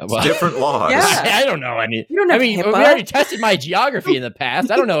 Yeah, well, it's different laws. Yeah. I don't know. You don't have we HIPAA. already tested my geography in the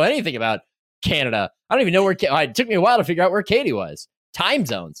past. I don't know anything about Canada. I don't even know where. It took me a while to figure out where Katie was. Time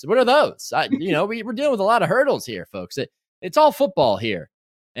zones. What are those? We're dealing with a lot of hurdles here, folks. It's all football here,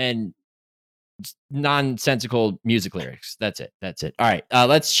 and nonsensical music lyrics. That's it. All right.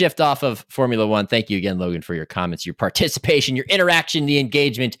 Let's shift off of Formula One. Thank you again, Logan, for your comments, your participation, your interaction. The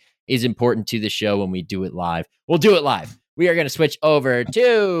engagement is important to the show when we do it live. We'll do it live. We are going to switch over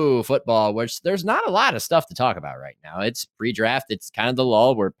to football, which there's not a lot of stuff to talk about right now. It's pre-draft. It's kind of the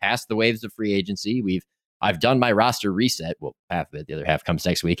lull. We're past the waves of free agency. I've done my roster reset. Well, half of it. The other half comes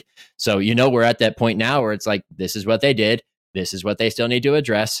next week. So, we're at that point now where it's this is what they did. This is what they still need to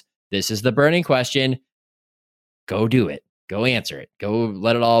address. This is the burning question. Go do it. Go answer it. Go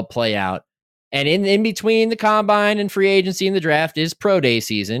let it all play out. And in between the combine and free agency and the draft is pro day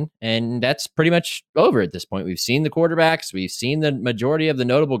season. And that's pretty much over at this point. We've seen the quarterbacks. We've seen the majority of the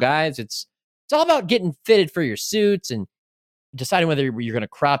notable guys. It's all about getting fitted for your suits and deciding whether you're going to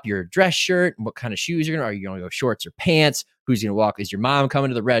crop your dress shirt and what kind of shoes you're going to, are you going to go shorts or pants? Who's going to walk? Is your mom coming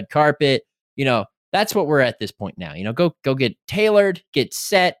to the red carpet? That's what we're at this point now. Go get tailored, get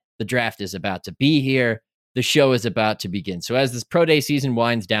set. The draft is about to be here. The show is about to begin. So as this pro day season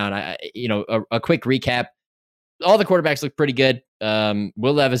winds down, a quick recap. All the quarterbacks look pretty good.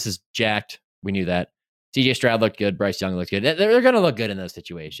 Will Levis is jacked. We knew that. CJ Stroud looked good. Bryce Young looked good. They're going to look good in those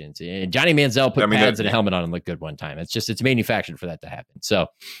situations. And Johnny Manziel put pads and a helmet on and looked good one time. It's manufactured for that to happen. So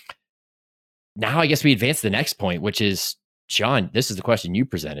now I guess we advance to the next point, which is, Sean, this is the question you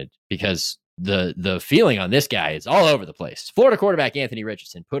presented, because the feeling on this guy is all over the place. Florida quarterback Anthony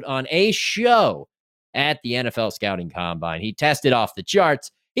Richardson put on a show at the NFL Scouting Combine. He tested off the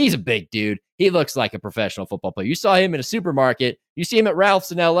charts. He's a big dude. He looks like a professional football player. You saw him in a supermarket. You see him at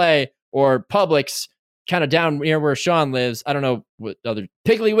Ralph's in LA or Publix, kind of down near where Sean lives. I don't know what other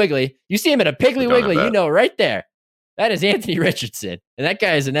Piggly Wiggly. You see him at a Piggly Wiggly, right there. That is Anthony Richardson. And that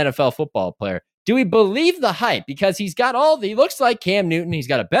guy is an NFL football player. Do we believe the hype? Because he looks like Cam Newton. He's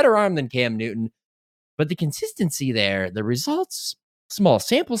got a better arm than Cam Newton. But the consistency there, the results, small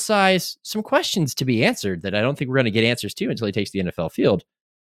sample size, some questions to be answered that I don't think we're going to get answers to until he takes the NFL field.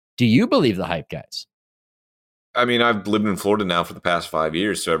 Do you believe the hype, guys? I mean, I've lived in Florida now for the past 5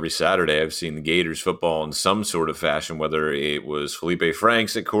 years, so every Saturday I've seen the Gators football in some sort of fashion, whether it was Felipe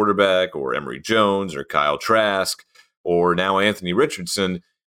Franks at quarterback or Emory Jones or Kyle Trask or now Anthony Richardson.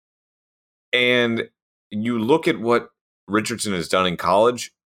 And you look at what Richardson has done in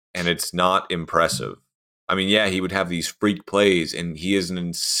college, and it's not impressive. I mean, yeah, he would have these freak plays, and he is an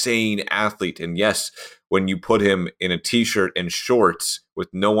insane athlete. And yes, when you put him in a T-shirt and shorts with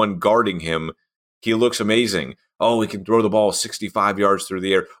no one guarding him, he looks amazing. Oh, he can throw the ball 65 yards through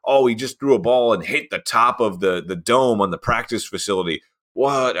the air. Oh, he just threw a ball and hit the top of the dome on the practice facility.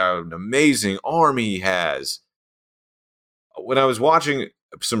 What an amazing arm he has. When I was watching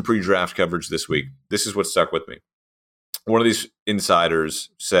some pre-draft coverage this week, this is what stuck with me. One of these insiders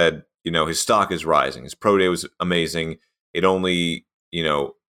said, his stock is rising. His pro day was amazing. It only,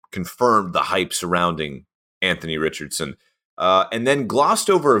 confirmed the hype surrounding Anthony Richardson. And then glossed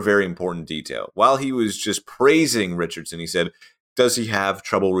over a very important detail. While he was just praising Richardson, he said, does he have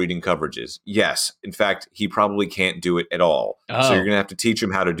trouble reading coverages? Yes. In fact, he probably can't do it at all. Oh. So you're going to have to teach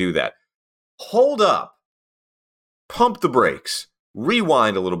him how to do that. Hold up. Pump the brakes.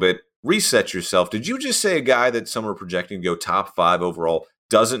 Rewind a little bit. Reset yourself. Did you just say a guy that some are projecting to go top 5 overall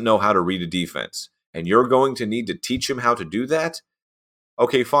doesn't know how to read a defense? And you're going to need to teach him how to do that?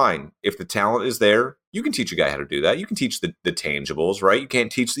 Okay, fine. If the talent is there, you can teach a guy how to do that. You can teach the tangibles, right? You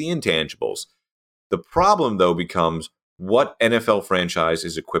can't teach the intangibles. The problem, though, becomes what NFL franchise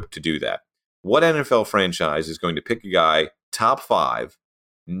is equipped to do that? What NFL franchise is going to pick a guy top 5,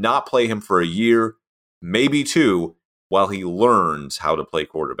 not play him for a year, maybe 2, while he learns how to play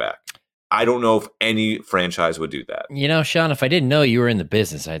quarterback? I don't know if any franchise would do that. Sean, if I didn't know you were in the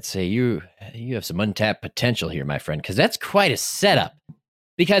business, I'd say you have some untapped potential here, my friend, because that's quite a setup.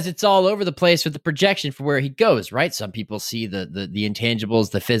 Because it's all over the place with the projection for where he goes, right? Some people see the intangibles,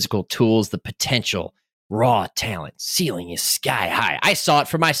 the physical tools, the potential, raw talent. Ceiling is sky high. I saw it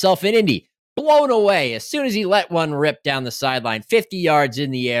for myself in Indy. Blown away as soon as he let one rip down the sideline, 50 yards in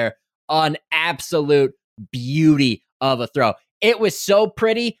the air, an absolute beauty of a throw. It was so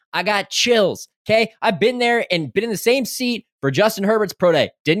pretty, I got chills, okay? I've been there and been in the same seat for Justin Herbert's pro day.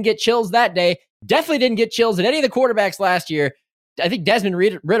 Didn't get chills that day. Definitely didn't get chills at any of the quarterbacks last year. I think Desmond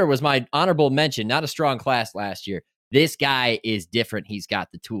Ridder was my honorable mention. Not a strong class last year. This guy is different. He's got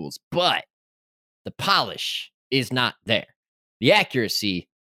the tools, but the polish is not there. The accuracy,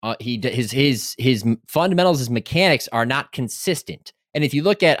 his fundamentals, his mechanics are not consistent. And if you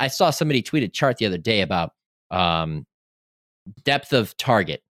look at, I saw somebody tweet a chart the other day about depth of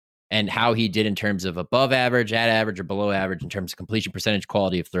target and how he did in terms of above average, at average, or below average in terms of completion percentage,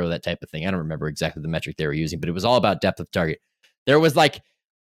 quality of throw, that type of thing. I don't remember exactly the metric they were using, but it was all about depth of target. There was like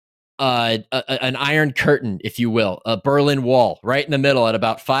an iron curtain, if you will, a Berlin Wall right in the middle at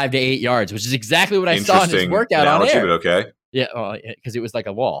about 5 to 8 yards, which is exactly what I saw in his workout on air. Okay. Yeah, because it was like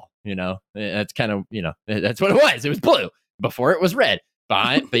a wall, That's kind of, that's what it was. It was blue before it was red.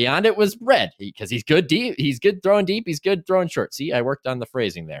 Beyond it was red because he's good deep. He's good throwing deep. He's good throwing short. See, I worked on the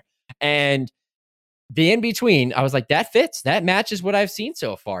phrasing there. And the in between, I was like, that fits. That matches what I've seen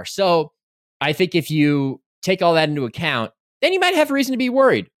so far. So I think if you take all that into account, then you might have reason to be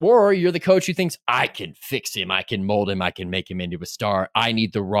worried. Or you're the coach who thinks, I can fix him. I can mold him. I can make him into a star. I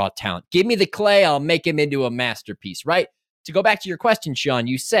need the raw talent. Give me the clay. I'll make him into a masterpiece, right? To go back to your question, Sean,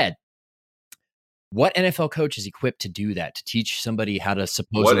 you said, what NFL coach is equipped to do that, to teach somebody how to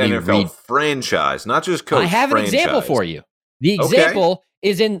supposedly read? What NFL franchise, not just coach, I have an example for you. The example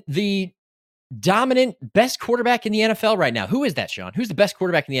is in the dominant best quarterback in the NFL right now. Who is that, Sean? Who's the best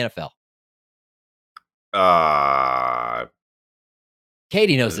quarterback in the NFL?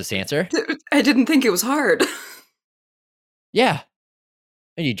 Katie knows this answer. I didn't think it was hard. Yeah.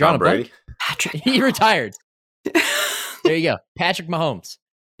 And you drawn a blank? He retired. There you go. Patrick Mahomes.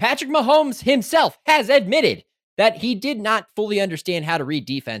 Patrick Mahomes himself has admitted that he did not fully understand how to read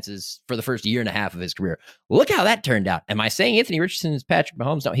defenses for the first year and a half of his career. Look how that turned out. Am I saying Anthony Richardson is Patrick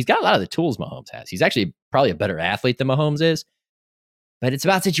Mahomes? No, he's got a lot of the tools Mahomes has. He's actually probably a better athlete than Mahomes is. But it's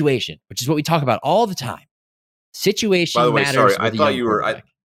about situation, which is what we talk about all the time. Situation By the way, matters. sorry, I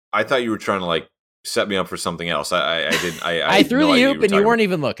thought you were trying to like set me up for something else. I didn't. I threw the oop and you weren't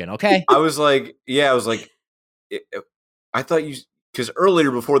even looking. Okay. I was like, I thought you, because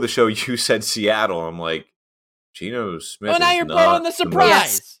earlier before the show you said Seattle. I'm like, Geno Smith. Well, now you're blowing the surprise.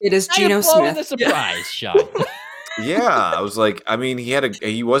 Yes, it is now Geno you're blowing Smith. the surprise, Sean. Yeah, I was like, I mean,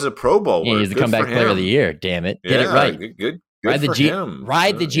 he was a Pro Bowler. Yeah, he's the Good comeback for player of the him. year. Damn it, get it Yeah, right. good Ride for him.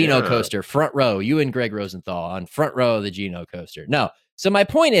 Ride the Geno Yeah. coaster, front row. You and Greg Rosenthal on front row of the Geno coaster. No. So my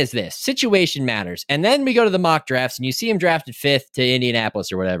point is this: situation matters. And then we go to the mock drafts, and you see him drafted 5th to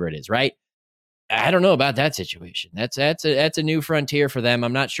Indianapolis or whatever it is, right? I don't know about that situation. That's a new frontier for them.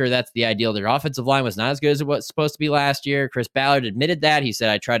 I'm not sure that's the ideal. Their offensive line was not as good as it was supposed to be last year. Chris Ballard admitted that. He said,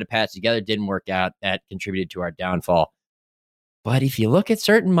 I tried to patch together, didn't work out. That contributed to our downfall. But if you look at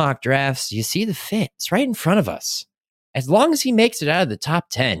certain mock drafts, you see the fit. It's right in front of us. As long as he makes it out of the top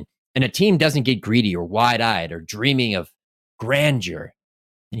 10 and a team doesn't get greedy or wide-eyed or dreaming of grandeur,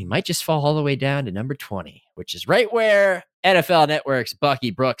 then he might just fall all the way down to number 20, which is right where NFL Network's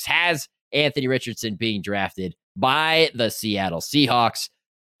Bucky Brooks has Anthony Richardson being drafted by the Seattle Seahawks.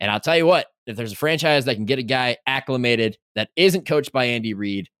 And I'll tell you what, if there's a franchise that can get a guy acclimated that isn't coached by Andy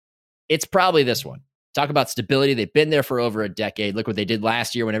Reid, it's probably this one. Talk about stability. They've been there for over a decade. Look what they did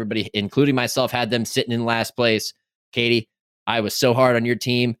last year when everybody, including myself, had them sitting in last place. Katie, I was so hard on your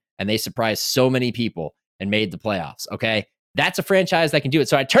team, and they surprised so many people and made the playoffs, okay? That's a franchise that can do it.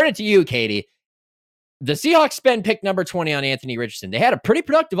 So I turn it to you, Katie. The Seahawks spend pick number 20 on Anthony Richardson. They had a pretty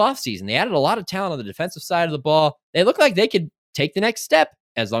productive offseason. They added a lot of talent on the defensive side of the ball. They look like they could take the next step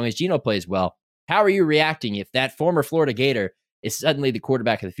as long as Geno plays well. How are you reacting if that former Florida Gator is suddenly the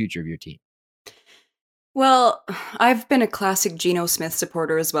quarterback of the future of your team? Well, I've been a classic Geno Smith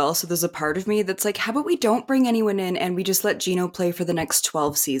supporter as well, so there's a part of me that's like, how about we don't bring anyone in and we just let Geno play for the next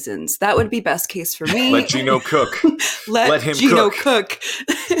 12 seasons? That would be best case for me. Let Geno cook. Let him Geno cook.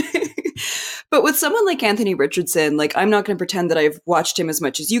 But with someone like Anthony Richardson, like, I'm not going to pretend that I've watched him as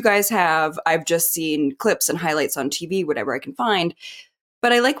much as you guys have. I've just seen clips and highlights on TV, whatever I can find.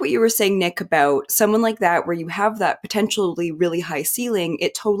 But I like what you were saying, Nick, about someone like that, where you have that potentially really high ceiling.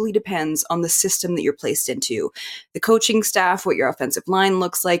 It totally depends on the system that you're placed into. The coaching staff, what your offensive line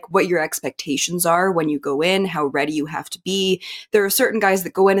looks like, what your expectations are when you go in, how ready you have to be. There are certain guys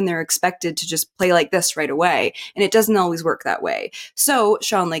that go in and they're expected to just play like this right away. And it doesn't always work that way. So,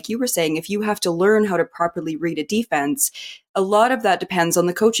 Sean, like you were saying, if you have to learn how to properly read a defense, a lot of that depends on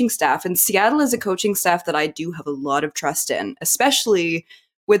the coaching staff. And Seattle is a coaching staff that I do have a lot of trust in, especially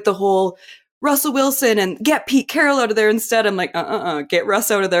with the whole Russell Wilson and get Pete Carroll out of there instead. I'm like, get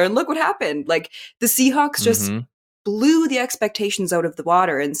Russ out of there. And look what happened. Like, the Seahawks just blew the expectations out of the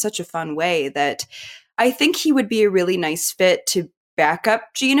water in such a fun way that I think he would be a really nice fit to back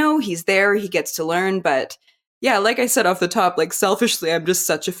up Geno. He's there, he gets to learn, but yeah, like I said off the top, like, selfishly, I'm just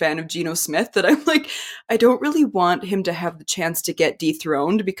such a fan of Geno Smith that I'm like, I don't really want him to have the chance to get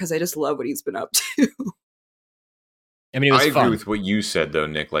dethroned because I just love what he's been up to. I mean, it was I fun. agree with what you said, though,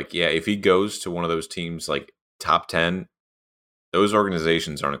 Nick. Like, yeah, if he goes to one of those teams, like top 10, those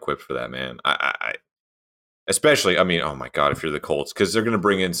organizations aren't equipped for that, man. I especially, I mean, oh my God, if you're the Colts, because they're going to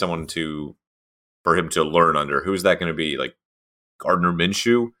bring in someone for him to learn under. Who's that going to be? Like Gardner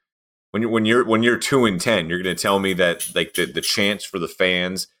Minshew? When you're 2-10, you're going to tell me that like the chance for the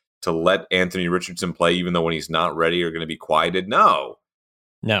fans to let Anthony Richardson play, even though when he's not ready, are going to be quieted? No.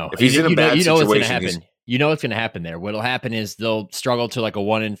 No. If he's in a bad you know what's going to situation, happen. You know what's going to happen there. What'll happen is they'll struggle to like a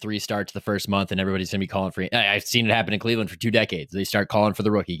 1-3 start to the first month, and everybody's going to be calling for. I've seen it happen in Cleveland for 2 decades. They start calling for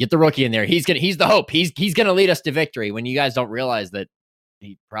the rookie. Get the rookie in there. He's the hope. He's going to lead us to victory. When you guys don't realize that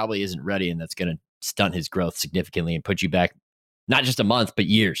he probably isn't ready, and that's going to stunt his growth significantly and put you back not just a month, but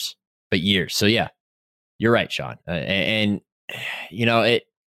years. So yeah, you're right, Sean. And you know it.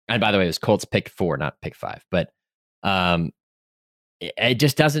 And by the way, it was Colts pick 4, not pick 5. But it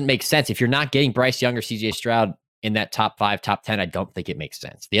just doesn't make sense if you're not getting Bryce Young or CJ Stroud in that top 5, top 10. I don't think it makes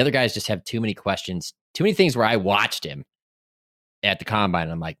sense. The other guys just have too many questions, too many things where I watched him at the combine.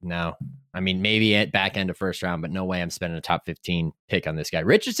 And I'm like, no. I mean, maybe at back end of first round, but no way I'm spending a top 15 pick on this guy.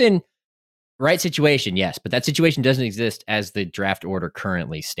 Richardson. Right situation, yes, but that situation doesn't exist as the draft order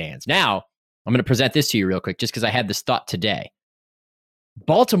currently stands. Now, I'm going to present this to you real quick, just because I had this thought today.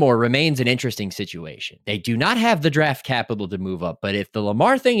 Baltimore remains an interesting situation. They do not have the draft capital to move up, but if the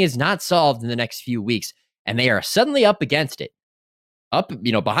Lamar thing is not solved in the next few weeks, and they are suddenly up against it, up,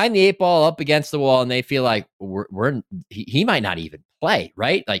 behind the 8 ball, up against the wall, and they feel like he might not even play,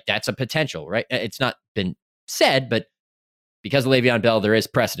 right? Like, that's a potential, right? It's not been said, but because of Le'Veon Bell, there is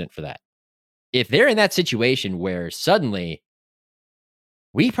precedent for that. If they're in that situation where suddenly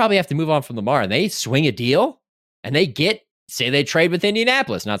we probably have to move on from Lamar and they swing a deal and they say they trade with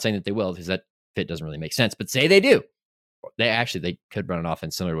Indianapolis, not saying that they will because that fit doesn't really make sense, but say they do. They could run an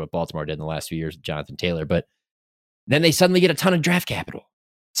offense similar to what Baltimore did in the last few years with Jonathan Taylor, but then they suddenly get a ton of draft capital.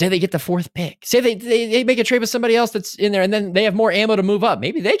 Say they get the 4th pick. Say they make a trade with somebody else that's in there and then they have more ammo to move up.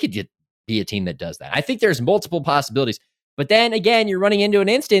 Maybe they could be be a team that does that. I think there's multiple possibilities. But then again, you're running into an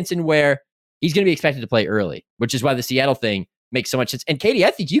instance in where he's going to be expected to play early, which is why the Seattle thing makes so much sense. And Katie,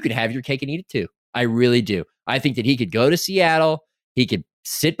 I think you could have your cake and eat it too. I really do. I think that he could go to Seattle. He could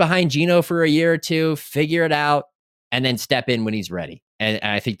sit behind Geno for a year or two, figure it out, and then step in when he's ready. And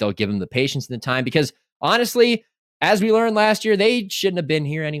I think they'll give him the patience and the time because honestly, as we learned last year, they shouldn't have been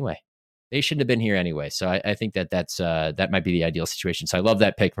here anyway. So I think that might be the ideal situation. So I love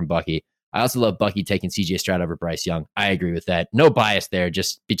that pick from Bucky. I also love Bucky taking CJ Stroud over Bryce Young. I agree with that. No bias there,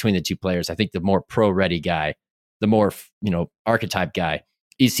 just between the two players. I think the more pro-ready guy, the more, archetype guy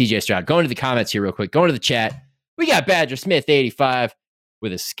is CJ Stroud. Going to the comments here real quick. Going to the chat. We got Badger Smith 85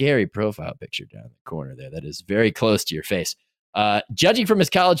 with a scary profile picture down the corner there. That is very close to your face. Judging from his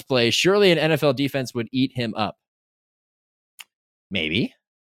college play, surely an NFL defense would eat him up. Maybe.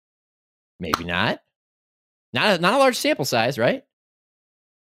 Maybe not. Not a large sample size, right?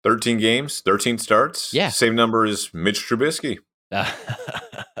 13 games, 13 starts. Yeah. Same number as Mitch Trubisky.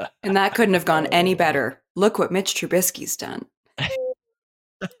 And that couldn't have gone any better. Look what Mitch Trubisky's done.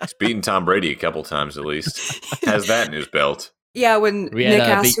 He's beaten Tom Brady a couple times at least. Has that in his belt. Yeah, when Nick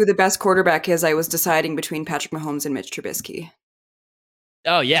asked who the best quarterback is, I was deciding between Patrick Mahomes and Mitch Trubisky.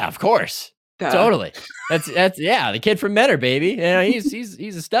 Oh, yeah, of course. Totally. That's the kid from Mentor, baby.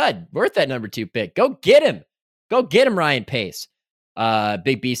 He's a stud. Worth that number 2 pick. Go get him. Ryan Pace.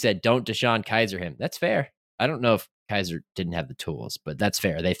 Big B said, don't Deshaun Kaiser him. That's fair. I don't know if Kaiser didn't have the tools, but that's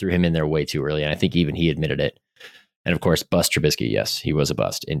fair. They threw him in there way too early, and I think even he admitted it. And of course, bust Trubisky. Yes, he was a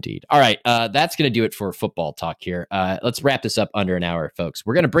bust indeed. All right, that's going to do it for football talk here. Let's wrap this up under an hour, folks.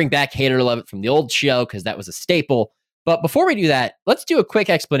 We're going to bring back Hate It or Love It from the old show because that was a staple. But before we do that, let's do a quick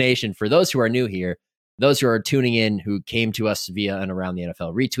explanation for those who are new here, those who are tuning in, who came to us via an Around the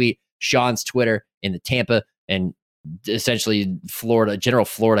NFL retweet, Sean's Twitter in the Tampa and essentially general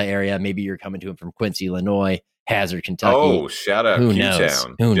Florida area. Maybe you're coming to him from Quincy, Illinois, Hazard, Kentucky. Oh, shout out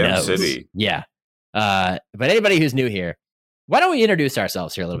Q-Town. Who Gem knows? City. Yeah. But anybody who's new here, why don't we introduce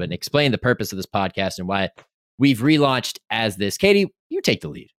ourselves here a little bit and explain the purpose of this podcast and why we've relaunched as this. Katie, you take the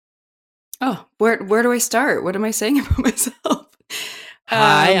lead. Oh, where do I start? What am I saying about myself?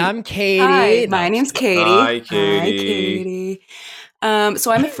 Hi, I'm Katie. Hi, my name's Katie. Hi, Katie.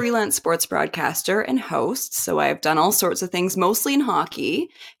 So I'm a freelance sports broadcaster and host. So I've done all sorts of things, mostly in hockey.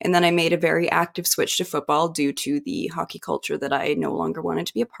 And then I made a very active switch to football due to the hockey culture that I no longer wanted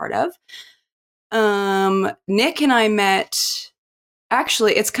to be a part of. Nick and I met,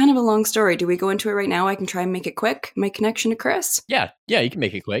 actually, it's kind of a long story. Do we go into it right now? I can try and make it quick. My connection to Chris. Yeah, you can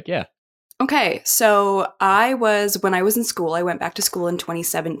make it quick. Yeah. Okay. So when I was in school, I went back to school in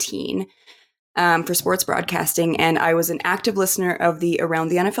 2017. For sports broadcasting, and I was an active listener of the Around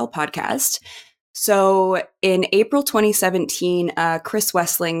the NFL podcast. So in April 2017, Chris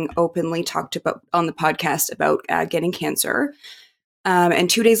Wessling openly talked about on the podcast about getting cancer. And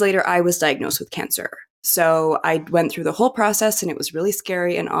 2 days later, I was diagnosed with cancer. So I went through the whole process, and it was really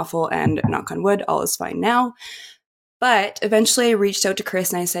scary and awful, and knock on wood, all is fine now. But eventually I reached out to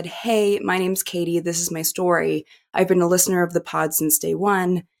Chris and I said, hey, my name's Katie. This is my story. I've been a listener of the pod since day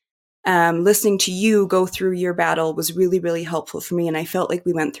one. Listening to you go through your battle was really, really helpful for me. And I felt like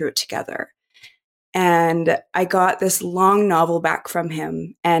we went through it together. And I got this long novel back from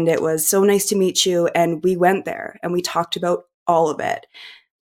him. And it was so nice to meet you. And we went there and we talked about all of it.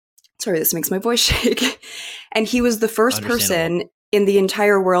 Sorry, this makes my voice shake. And he was the first person in the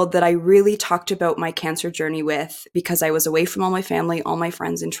entire world that I really talked about my cancer journey with, because I was away from all my family, all my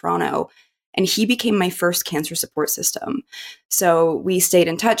friends in Toronto. And he became my first cancer support system. So we stayed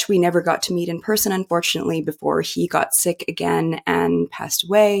in touch. We never got to meet in person, unfortunately, before he got sick again and passed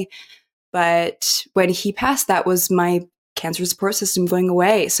away. But when he passed, that was my cancer support system going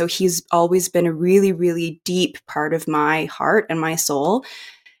away. So he's always been a really, really deep part of my heart and my soul.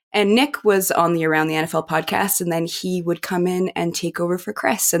 And Nick was on the Around the NFL podcast, and then he would come in and take over for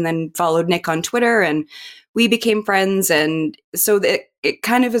Chris, and then followed Nick on Twitter, and we became friends. And so it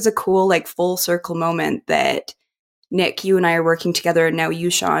kind of is a cool, like, full circle moment that Nick, you and I are working together, and now you,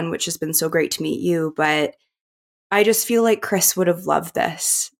 Sean, which has been so great to meet you. But I just feel like Chris would have loved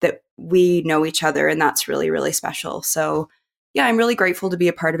this, that we know each other, and that's really, really special. So yeah, I'm really grateful to be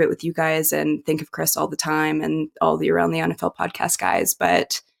a part of it with you guys and think of Chris all the time and all the Around the NFL podcast guys.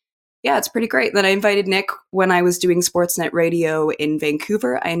 But yeah, it's pretty great. Then I invited Nick when I was doing Sportsnet Radio in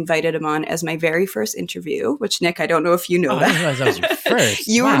Vancouver. I invited him on as my very first interview, which, Nick, I don't know if you know that. I didn't realize that was your first.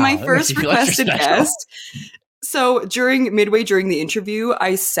 You were my first requested guest. So midway during the interview,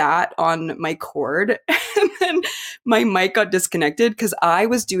 I sat on my cord and then my mic got disconnected because I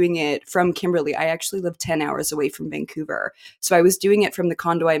was doing it from Kimberley. I actually live 10 hours away from Vancouver. So I was doing it from the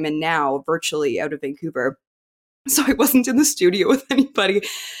condo I'm in now, virtually out of Vancouver. So I wasn't in the studio with anybody.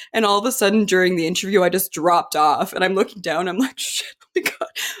 And all of a sudden during the interview, I just dropped off and I'm looking down. I'm like, shit, oh my God,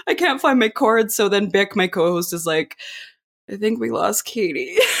 I can't find my cord. So then Bick, my co-host, is like, I think we lost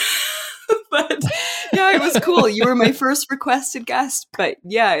Katie. But yeah, it was cool. You were my first requested guest. But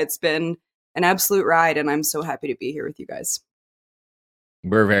yeah, it's been an absolute ride. And I'm so happy to be here with you guys.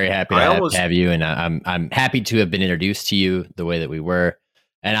 We're very happy to have you. And I'm happy to have been introduced to you the way that we were.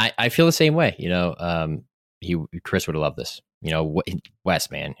 And I feel the same way. Chris would have loved this. Wes,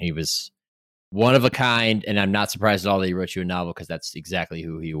 man, he was one of a kind, and I'm not surprised at all that he wrote you a novel because that's exactly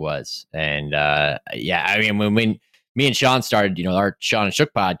who he was. And when me and Sean started, our Sean and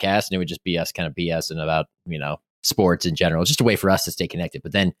Shook podcast, and it would just be us kind of BSing about sports in general, just a way for us to stay connected.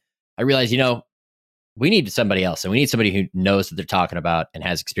 But then I realized, we need somebody else, and we need somebody who knows what they're talking about and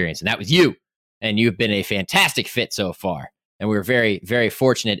has experience, and that was you. And you've been a fantastic fit so far. And we're very, very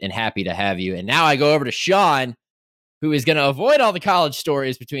fortunate and happy to have you. And now I go over to Sean, who is going to avoid all the college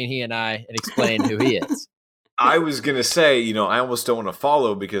stories between he and I and explain who he is. I was going to say, I almost don't want to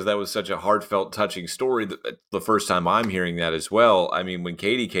follow because that was such a heartfelt, touching story. The first time I'm hearing that as well. I mean, when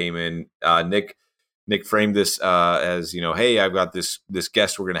Katie came in, Nick framed this as, hey, I've got this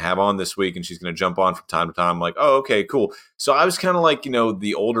guest we're going to have on this week, and she's going to jump on from time to time. I'm like, oh, okay, cool. So I was kind of like,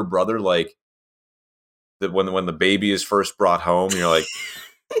 the older brother, like, that when the baby is first brought home, you're like,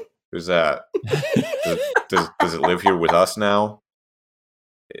 who's that? Does it live here with us now?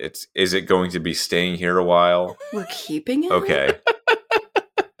 Is it going to be staying here a while? We're keeping it? Okay.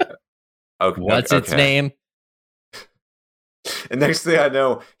 What's its name? And next thing I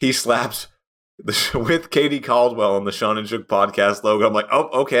know, he slaps with Katie Caldwell on the Sean and Shook podcast logo. I'm like, oh,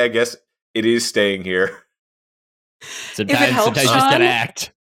 okay, I guess it is staying here. Sometimes you just gotta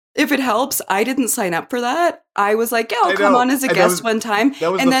act. If it helps, I didn't sign up for that. I was like, yeah, I'll come on as a guest one time. That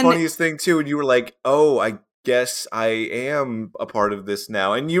was the funniest thing too. And you were like, oh, I guess I am a part of this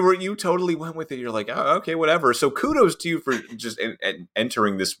now. And you totally went with it. You're like, oh, okay, whatever. So kudos to you for just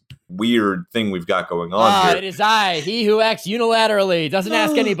entering this weird thing we've got going on here. It is I, he who acts unilaterally, doesn't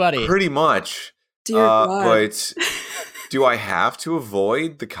ask anybody. Pretty much. Dear God. But do I have to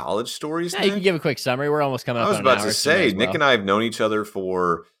avoid the college stories? Yeah, you can give a quick summary. We're almost coming up on an hour. I was about to say, Nick and I have known each other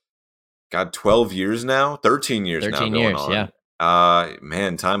for 12 years now, 13 years now. 13 years, on. Yeah.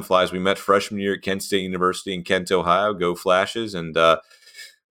 Man, time flies. We met freshman year at Kent State University in Kent, Ohio. Go Flashes. And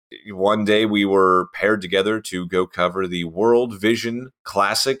one day we were paired together to go cover the World Vision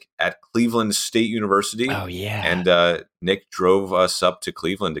Classic at Cleveland State University. Oh, yeah. And Nick drove us up to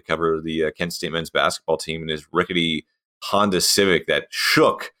Cleveland to cover the Kent State men's basketball team in his rickety Honda Civic that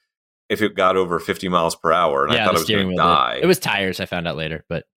shook if it got over 50 miles per hour. And I thought it was going to die. It was tires, I found out later,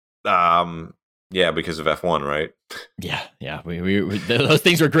 but... yeah, because of F1, right? Yeah. We those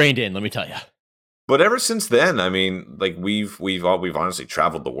things were grained in, let me tell you. But ever since then, I mean, like we've honestly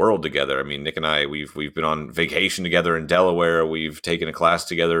traveled the world together. I mean, Nick and I, we've been on vacation together in Delaware. We've taken a class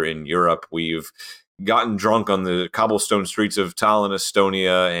together in Europe. We've gotten drunk on the cobblestone streets of Tallinn,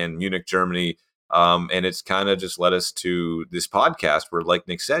 Estonia, and Munich, Germany. And it's kind of just led us to this podcast where, like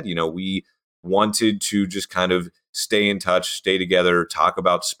Nick said, we wanted to just kind of stay in touch, stay together, talk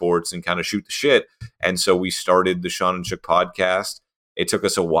about sports, and kind of shoot the shit. And so we started the Sean and Shook podcast. It took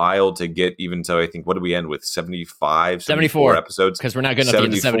us a while to get even to, I think, what did we end with? 74 episodes? Because we're not going to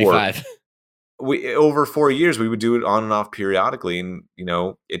get to 75. Over 4 years, we would do it on and off periodically. And,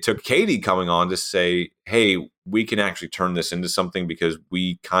 it took Katie coming on to say, hey, we can actually turn this into something because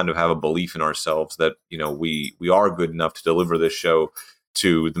we kind of have a belief in ourselves that, we are good enough to deliver this show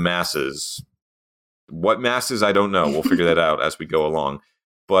to the masses. What masses, I don't know. We'll figure that out as we go along.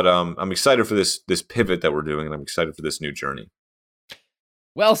 But I'm excited for this pivot that we're doing, and I'm excited for this new journey.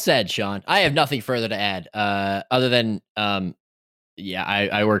 Well said, Sean. I have nothing further to add other than, I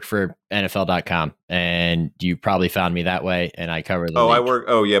work for NFL.com, and you probably found me that way, and I cover the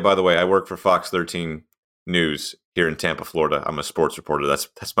league. By the way, I work for Fox 13 News here in Tampa, Florida. I'm a sports reporter.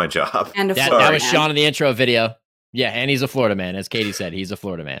 That's my job. And that was Sean in the intro video. Yeah, and he's a Florida man. As Katie said, he's a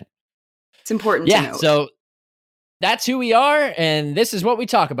Florida man. It's important to note. So that's who we are, and this is what we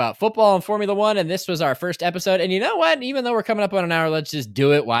talk about, football and Formula One, and this was our first episode. And you know what? Even though we're coming up on an hour, let's just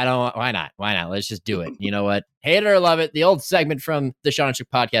do it. Why not? Let's just do it. You know what? Hate it or love it, the old segment from the Sean and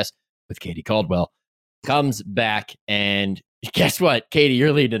Shook podcast with Katie Caldwell comes back, and guess what? Katie,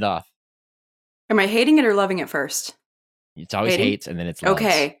 you're leading it off. Am I hating it or loving it first? It's always hates, and then it's loves.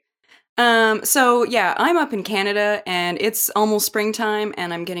 Okay. So yeah, I'm up in Canada and it's almost springtime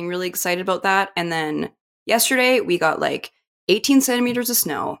and I'm getting really excited about that. And then yesterday we got like 18 centimeters of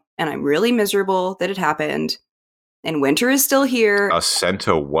snow and I'm really miserable that it happened. And winter is still here. A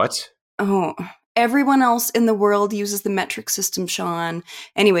cento what? Oh, everyone else in the world uses the metric system, Sean.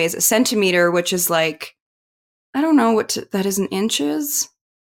 Anyways, a centimeter, which is like, I don't know that is in inches.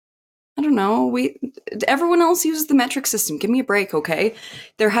 I don't know. Everyone else uses the metric system. Give me a break, okay?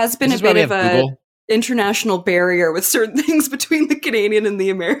 There has been a bit of a international barrier with certain things between the Canadian and the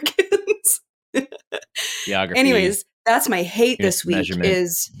Americans. Geography. Anyways, that's my hate this week measurement.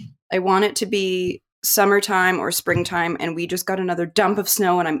 is I want it to be summertime or springtime and we just got another dump of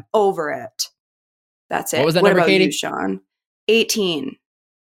snow and I'm over it. That's it. What was that what number, about Katie? you, Sean? 18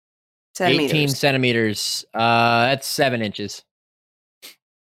 centimeters. 18 centimeters. That's 7 inches.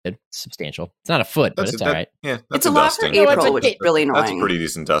 It's substantial. It's not a foot, but it's all right. Yeah, that's It's a lot for dusting. April, which is really annoying. That's a pretty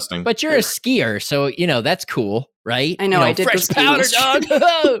decent dusting. But you're a skier, so that's cool, right? I know, I did fresh go powder, skiing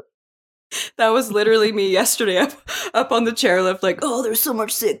dog. That was literally me yesterday up on the chairlift, like, oh, there's so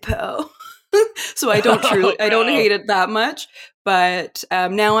much sick pow. So I don't hate it that much. But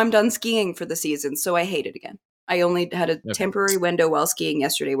now I'm done skiing for the season, so I hate it again. I only had a temporary window while skiing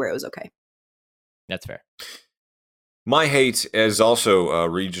yesterday where it was okay. That's fair. My hate is also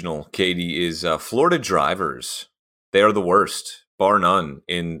regional, Katie, is Florida drivers. They are the worst, bar none,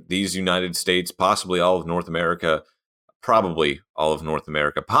 in these United States, possibly all of North America, probably all of North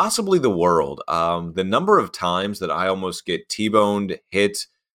America, possibly the world. The number of times that I almost get T-boned, hit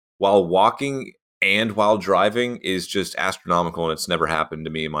while walking and while driving is just astronomical, and it's never happened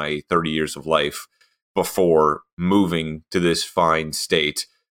to me in my 30 years of life before moving to this fine state.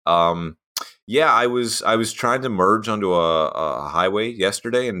 Yeah, I was trying to merge onto a highway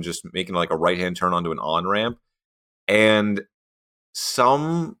yesterday and just making like a right-hand turn onto an on-ramp. And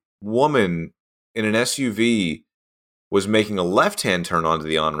some woman in an SUV was making a left-hand turn onto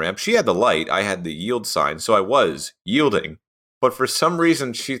the on-ramp. She had the light. I had the yield sign, so I was yielding. But for some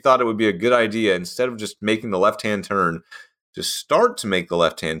reason, she thought it would be a good idea, instead of just making the left-hand turn, to start to make the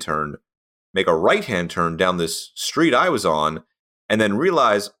left-hand turn, make a right-hand turn down this street I was on, and then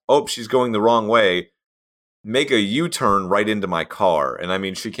realize, oh, she's going the wrong way, make a U-turn right into my car. And I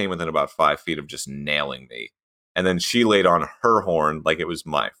mean, she came within about 5 feet of just nailing me. And then she laid on her horn like it was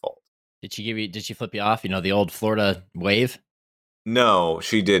my fault. Did she flip you off? The old Florida wave? No,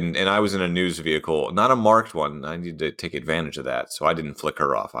 she didn't. And I was in a news vehicle, not a marked one. I need to take advantage of that. So I didn't flick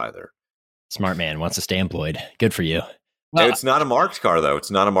her off either. Smart man wants to stay employed. Good for you. Well, it's not a marked car, though.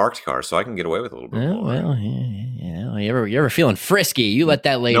 It's not a marked car, so I can get away with a little bit more. Well, you ever feeling frisky? You let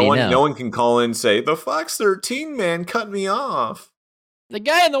that lady know. No one can call in and say, the Fox 13 man cut me off. The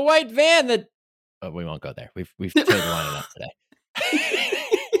guy in the white van that... Oh, we won't go there. We've played the line enough today.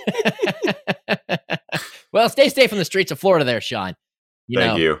 Well, stay safe from the streets of Florida there, Sean.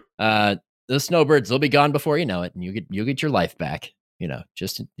 Thank you. The snowbirds, they'll be gone before you know it, and you'll get your life back.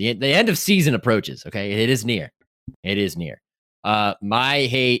 Just the end of season approaches, okay? It is near. It is near. My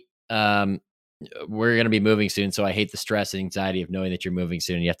hate, we're going to be moving soon, so I hate the stress and anxiety of knowing that you're moving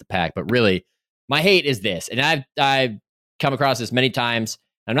soon and you have to pack. But really, my hate is this, and I've come across this many times.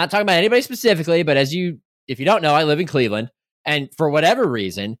 I'm not talking about anybody specifically, but if you don't know, I live in Cleveland, and for whatever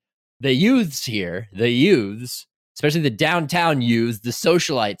reason, the youths here, especially the downtown youths, the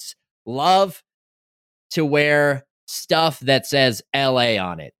socialites, love to wear stuff that says LA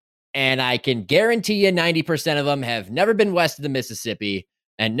on it. And I can guarantee you 90% of them have never been west of the Mississippi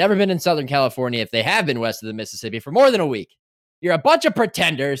and never been in Southern California if they have been west of the Mississippi for more than a week. You're a bunch of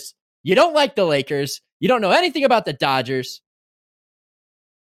pretenders. You don't like the Lakers. You don't know anything about the Dodgers.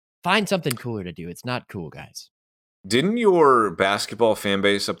 Find something cooler to do. It's not cool, guys. Didn't your basketball fan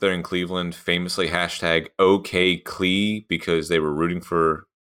base up there in Cleveland famously hashtag OKClee because they were rooting for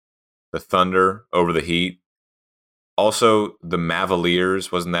the Thunder over the Heat? Also, the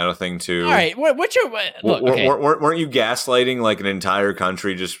Mavaliers, wasn't that a thing too? All right, what's your look? Okay. Weren't you gaslighting like an entire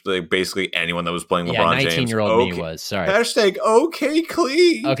country, just like basically anyone that was playing LeBron James? 19-year-old me was. Sorry. Hashtag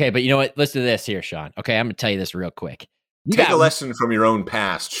OKClee. Okay, but you know what? Listen to this here, Sean. Okay, I'm going to tell you this real quick. Take a lesson from your own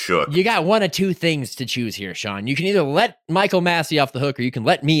past, Shook. You got one of two things to choose here, Sean. You can either let Michael Massey off the hook, or you can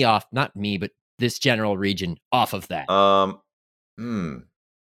let me off, not me, but this general region off of that. How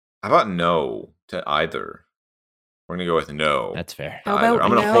about no to either? We're going to go with no. That's fair. How about I'm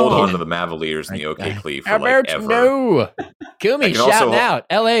going to hold on to the Mavaliers and the OKClee for like ever. No. Kumi shouting out.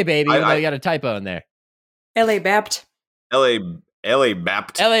 LA, baby. I got a typo in there. LA Bapt. LA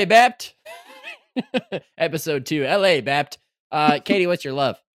Bapt. LA Bapt. Episode 2. LA Bapt. Katie, what's your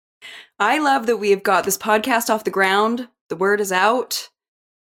love? I love that we've got this podcast off the ground. The word is out.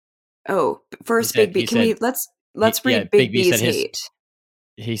 Oh, first, He said- Big B. he Can we said- let's yeah, read Big Big B B's said his- hate.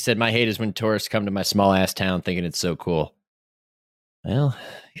 He said, my hate is when tourists come to my small ass town thinking it's so cool. Well,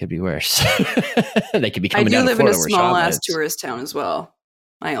 it could be worse. They could be I coming do down live to in a Florida where small Sean ass lives. tourist town as well.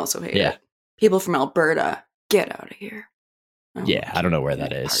 I also hate Yeah. it. People from Alberta, get out of here. Oh, Yeah, I don't know where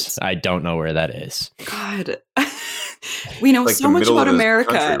that can't is. parts. I don't know where that is. God, we know Like so the much middle about of this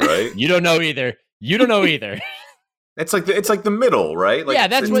America. country, right? You don't know either. You don't know either. It's like the middle, right? Like yeah,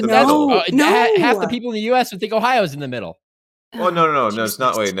 that's it's what. the That's middle. No. half the people in the U.S. would think Ohio's in the middle. Oh no, it's Jesus.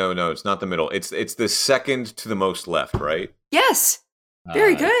 not. Wait, no, it's not the middle. It's the second to the most left, right? Yes,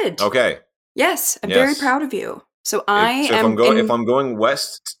 very Uh, good. Okay. Yes, I'm very Yes. proud of you. So If am. I'm going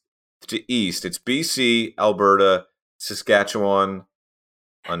west to east, it's BC, Alberta, Saskatchewan,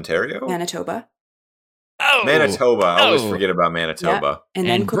 Ontario, Manitoba, Oh, Manitoba. I always Oh. forget about Manitoba. and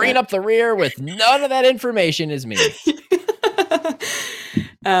then and green up the rear with none of that information is me.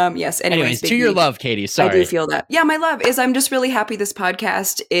 Yes. Anyways, Big to your B. love, Katie. I Sorry. do feel that. Yeah, my love is I'm just really happy this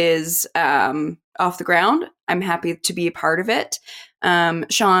podcast is off the ground. I'm happy to be a part of it.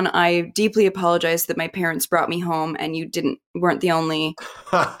 Sean, I deeply apologize that my parents brought me home and you weren't the only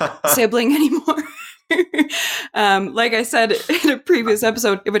sibling anymore. Like I said in a previous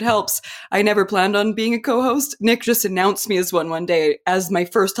episode, if it helps, I never planned on being a co-host. Nick just announced me as one day as my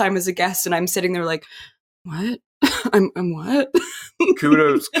first time as a guest, and I'm sitting there like, what? I'm what?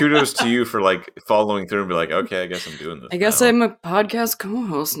 kudos to you for like following through and be like, okay, I guess I'm doing this. I guess now. I'm a podcast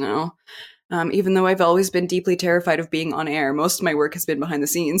co-host now. Even though I've always been deeply terrified of being on air. Most of my work has been behind the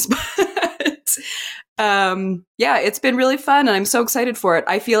scenes. But yeah, it's been really fun and I'm so excited for it.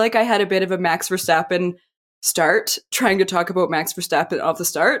 I feel like I had a bit of a Max Verstappen start trying to talk about Max Verstappen off the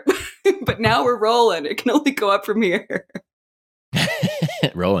start. But now we're rolling. It can only go up from here.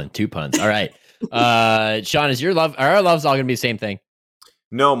 Rolling 2 puns. All right. Sean, is are our loves all going to be the same thing?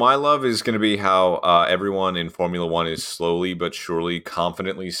 No, my love is going to be how everyone in Formula One is slowly but surely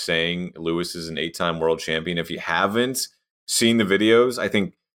confidently saying Lewis is an 8-time world champion. If you haven't seen the videos, I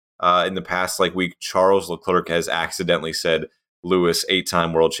think in the past week, Charles Leclerc has accidentally said Lewis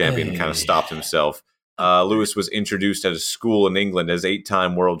 8-time world champion and kind of stopped himself. Lewis was introduced at a school in England as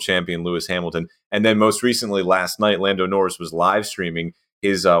 8-time world champion Lewis Hamilton. And then most recently last night, Lando Norris was live streaming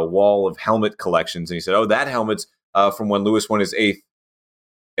his wall of helmet collections. And he said, oh, that helmet's from when Lewis won his 8th.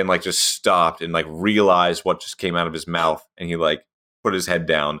 And just stopped and realized what just came out of his mouth. And he put his head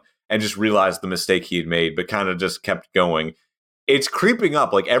down and just realized the mistake he had made, but kind of just kept going. It's creeping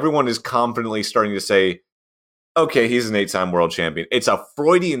up. Everyone is confidently starting to say, okay, he's an 8-time world champion. It's a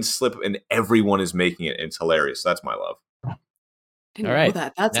Freudian slip and everyone is making it. And it's hilarious. That's my love. Didn't All know right.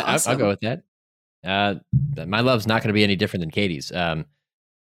 that. That's Yeah, awesome. I'll go with that. My love's not going to be any different than Katie's.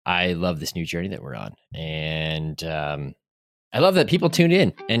 I love this new journey that we're on. And I love that people tuned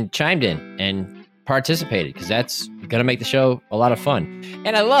in and chimed in and participated because that's going to make the show a lot of fun.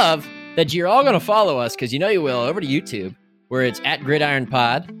 And I love that you're all going to follow us because you know you will over to YouTube where it's at Gridiron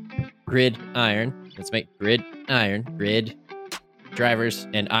Pod, Gridiron. Let's make Gridiron, Grid, drivers,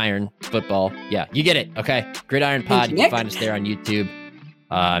 and iron football. Yeah, you get it. Okay. Gridiron Pod. You can find us there on YouTube.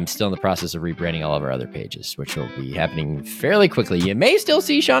 I'm still in the process of rebranding all of our other pages, which will be happening fairly quickly. You may still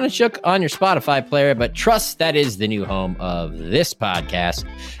see Sean and Shook on your Spotify player, but trust that is the new home of this podcast.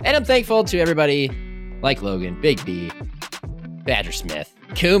 And I'm thankful to everybody like Logan, Big B, Badger Smith,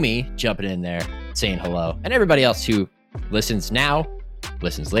 Kumi jumping in there, saying hello, and everybody else who listens now,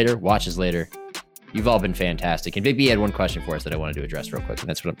 listens later, watches later. You've all been fantastic. And Big B had one question for us that I wanted to address real quick, and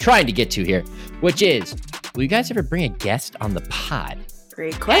that's what I'm trying to get to here, which is, will you guys ever bring a guest on the pod?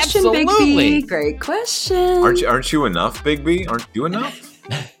 Great question, Absolutely. Big B. Great question. Aren't you enough, Big B? Aren't you enough?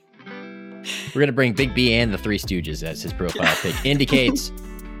 We're going to bring Big B and the Three Stooges, as his profile pic indicates,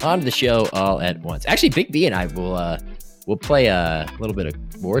 onto the show all at once. Actually, Big B and I will play a little bit of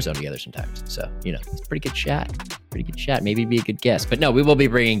Warzone together sometimes. So, it's a pretty good shot. Maybe be a good guest. But no, we will be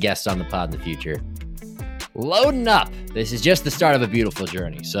bringing guests on the pod in the future. Loading up. This is just the start of a beautiful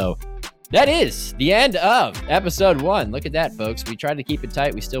journey. So that is the end of episode 1. Look at that, folks. We tried to keep it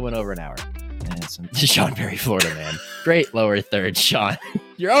tight. We still went over an hour. And some Sean Barie, Florida man. Great lower third, Sean.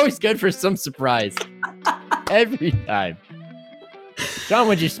 You're always good for some surprise. Every time. Sean,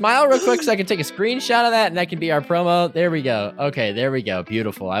 would you smile real quick so I can take a screenshot of that and that can be our promo? There we go. Okay, there we go.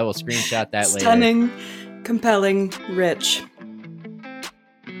 Beautiful. I will screenshot that later. Stunning, compelling, rich.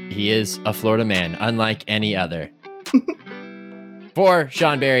 He is a Florida man, unlike any other. For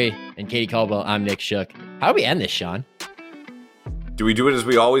Sean Barie and Katie Caldwell, I'm Nick Shook. How do we end this, Sean? Do we do it as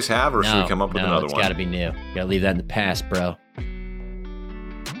we always have, or should we come up with another it's one? got to be new. Got to leave that in the past, bro.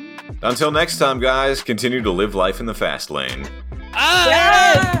 Until next time, guys, continue to live life in the fast lane. Ah,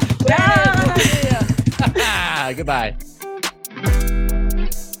 there it is. There it is. Yeah. Goodbye.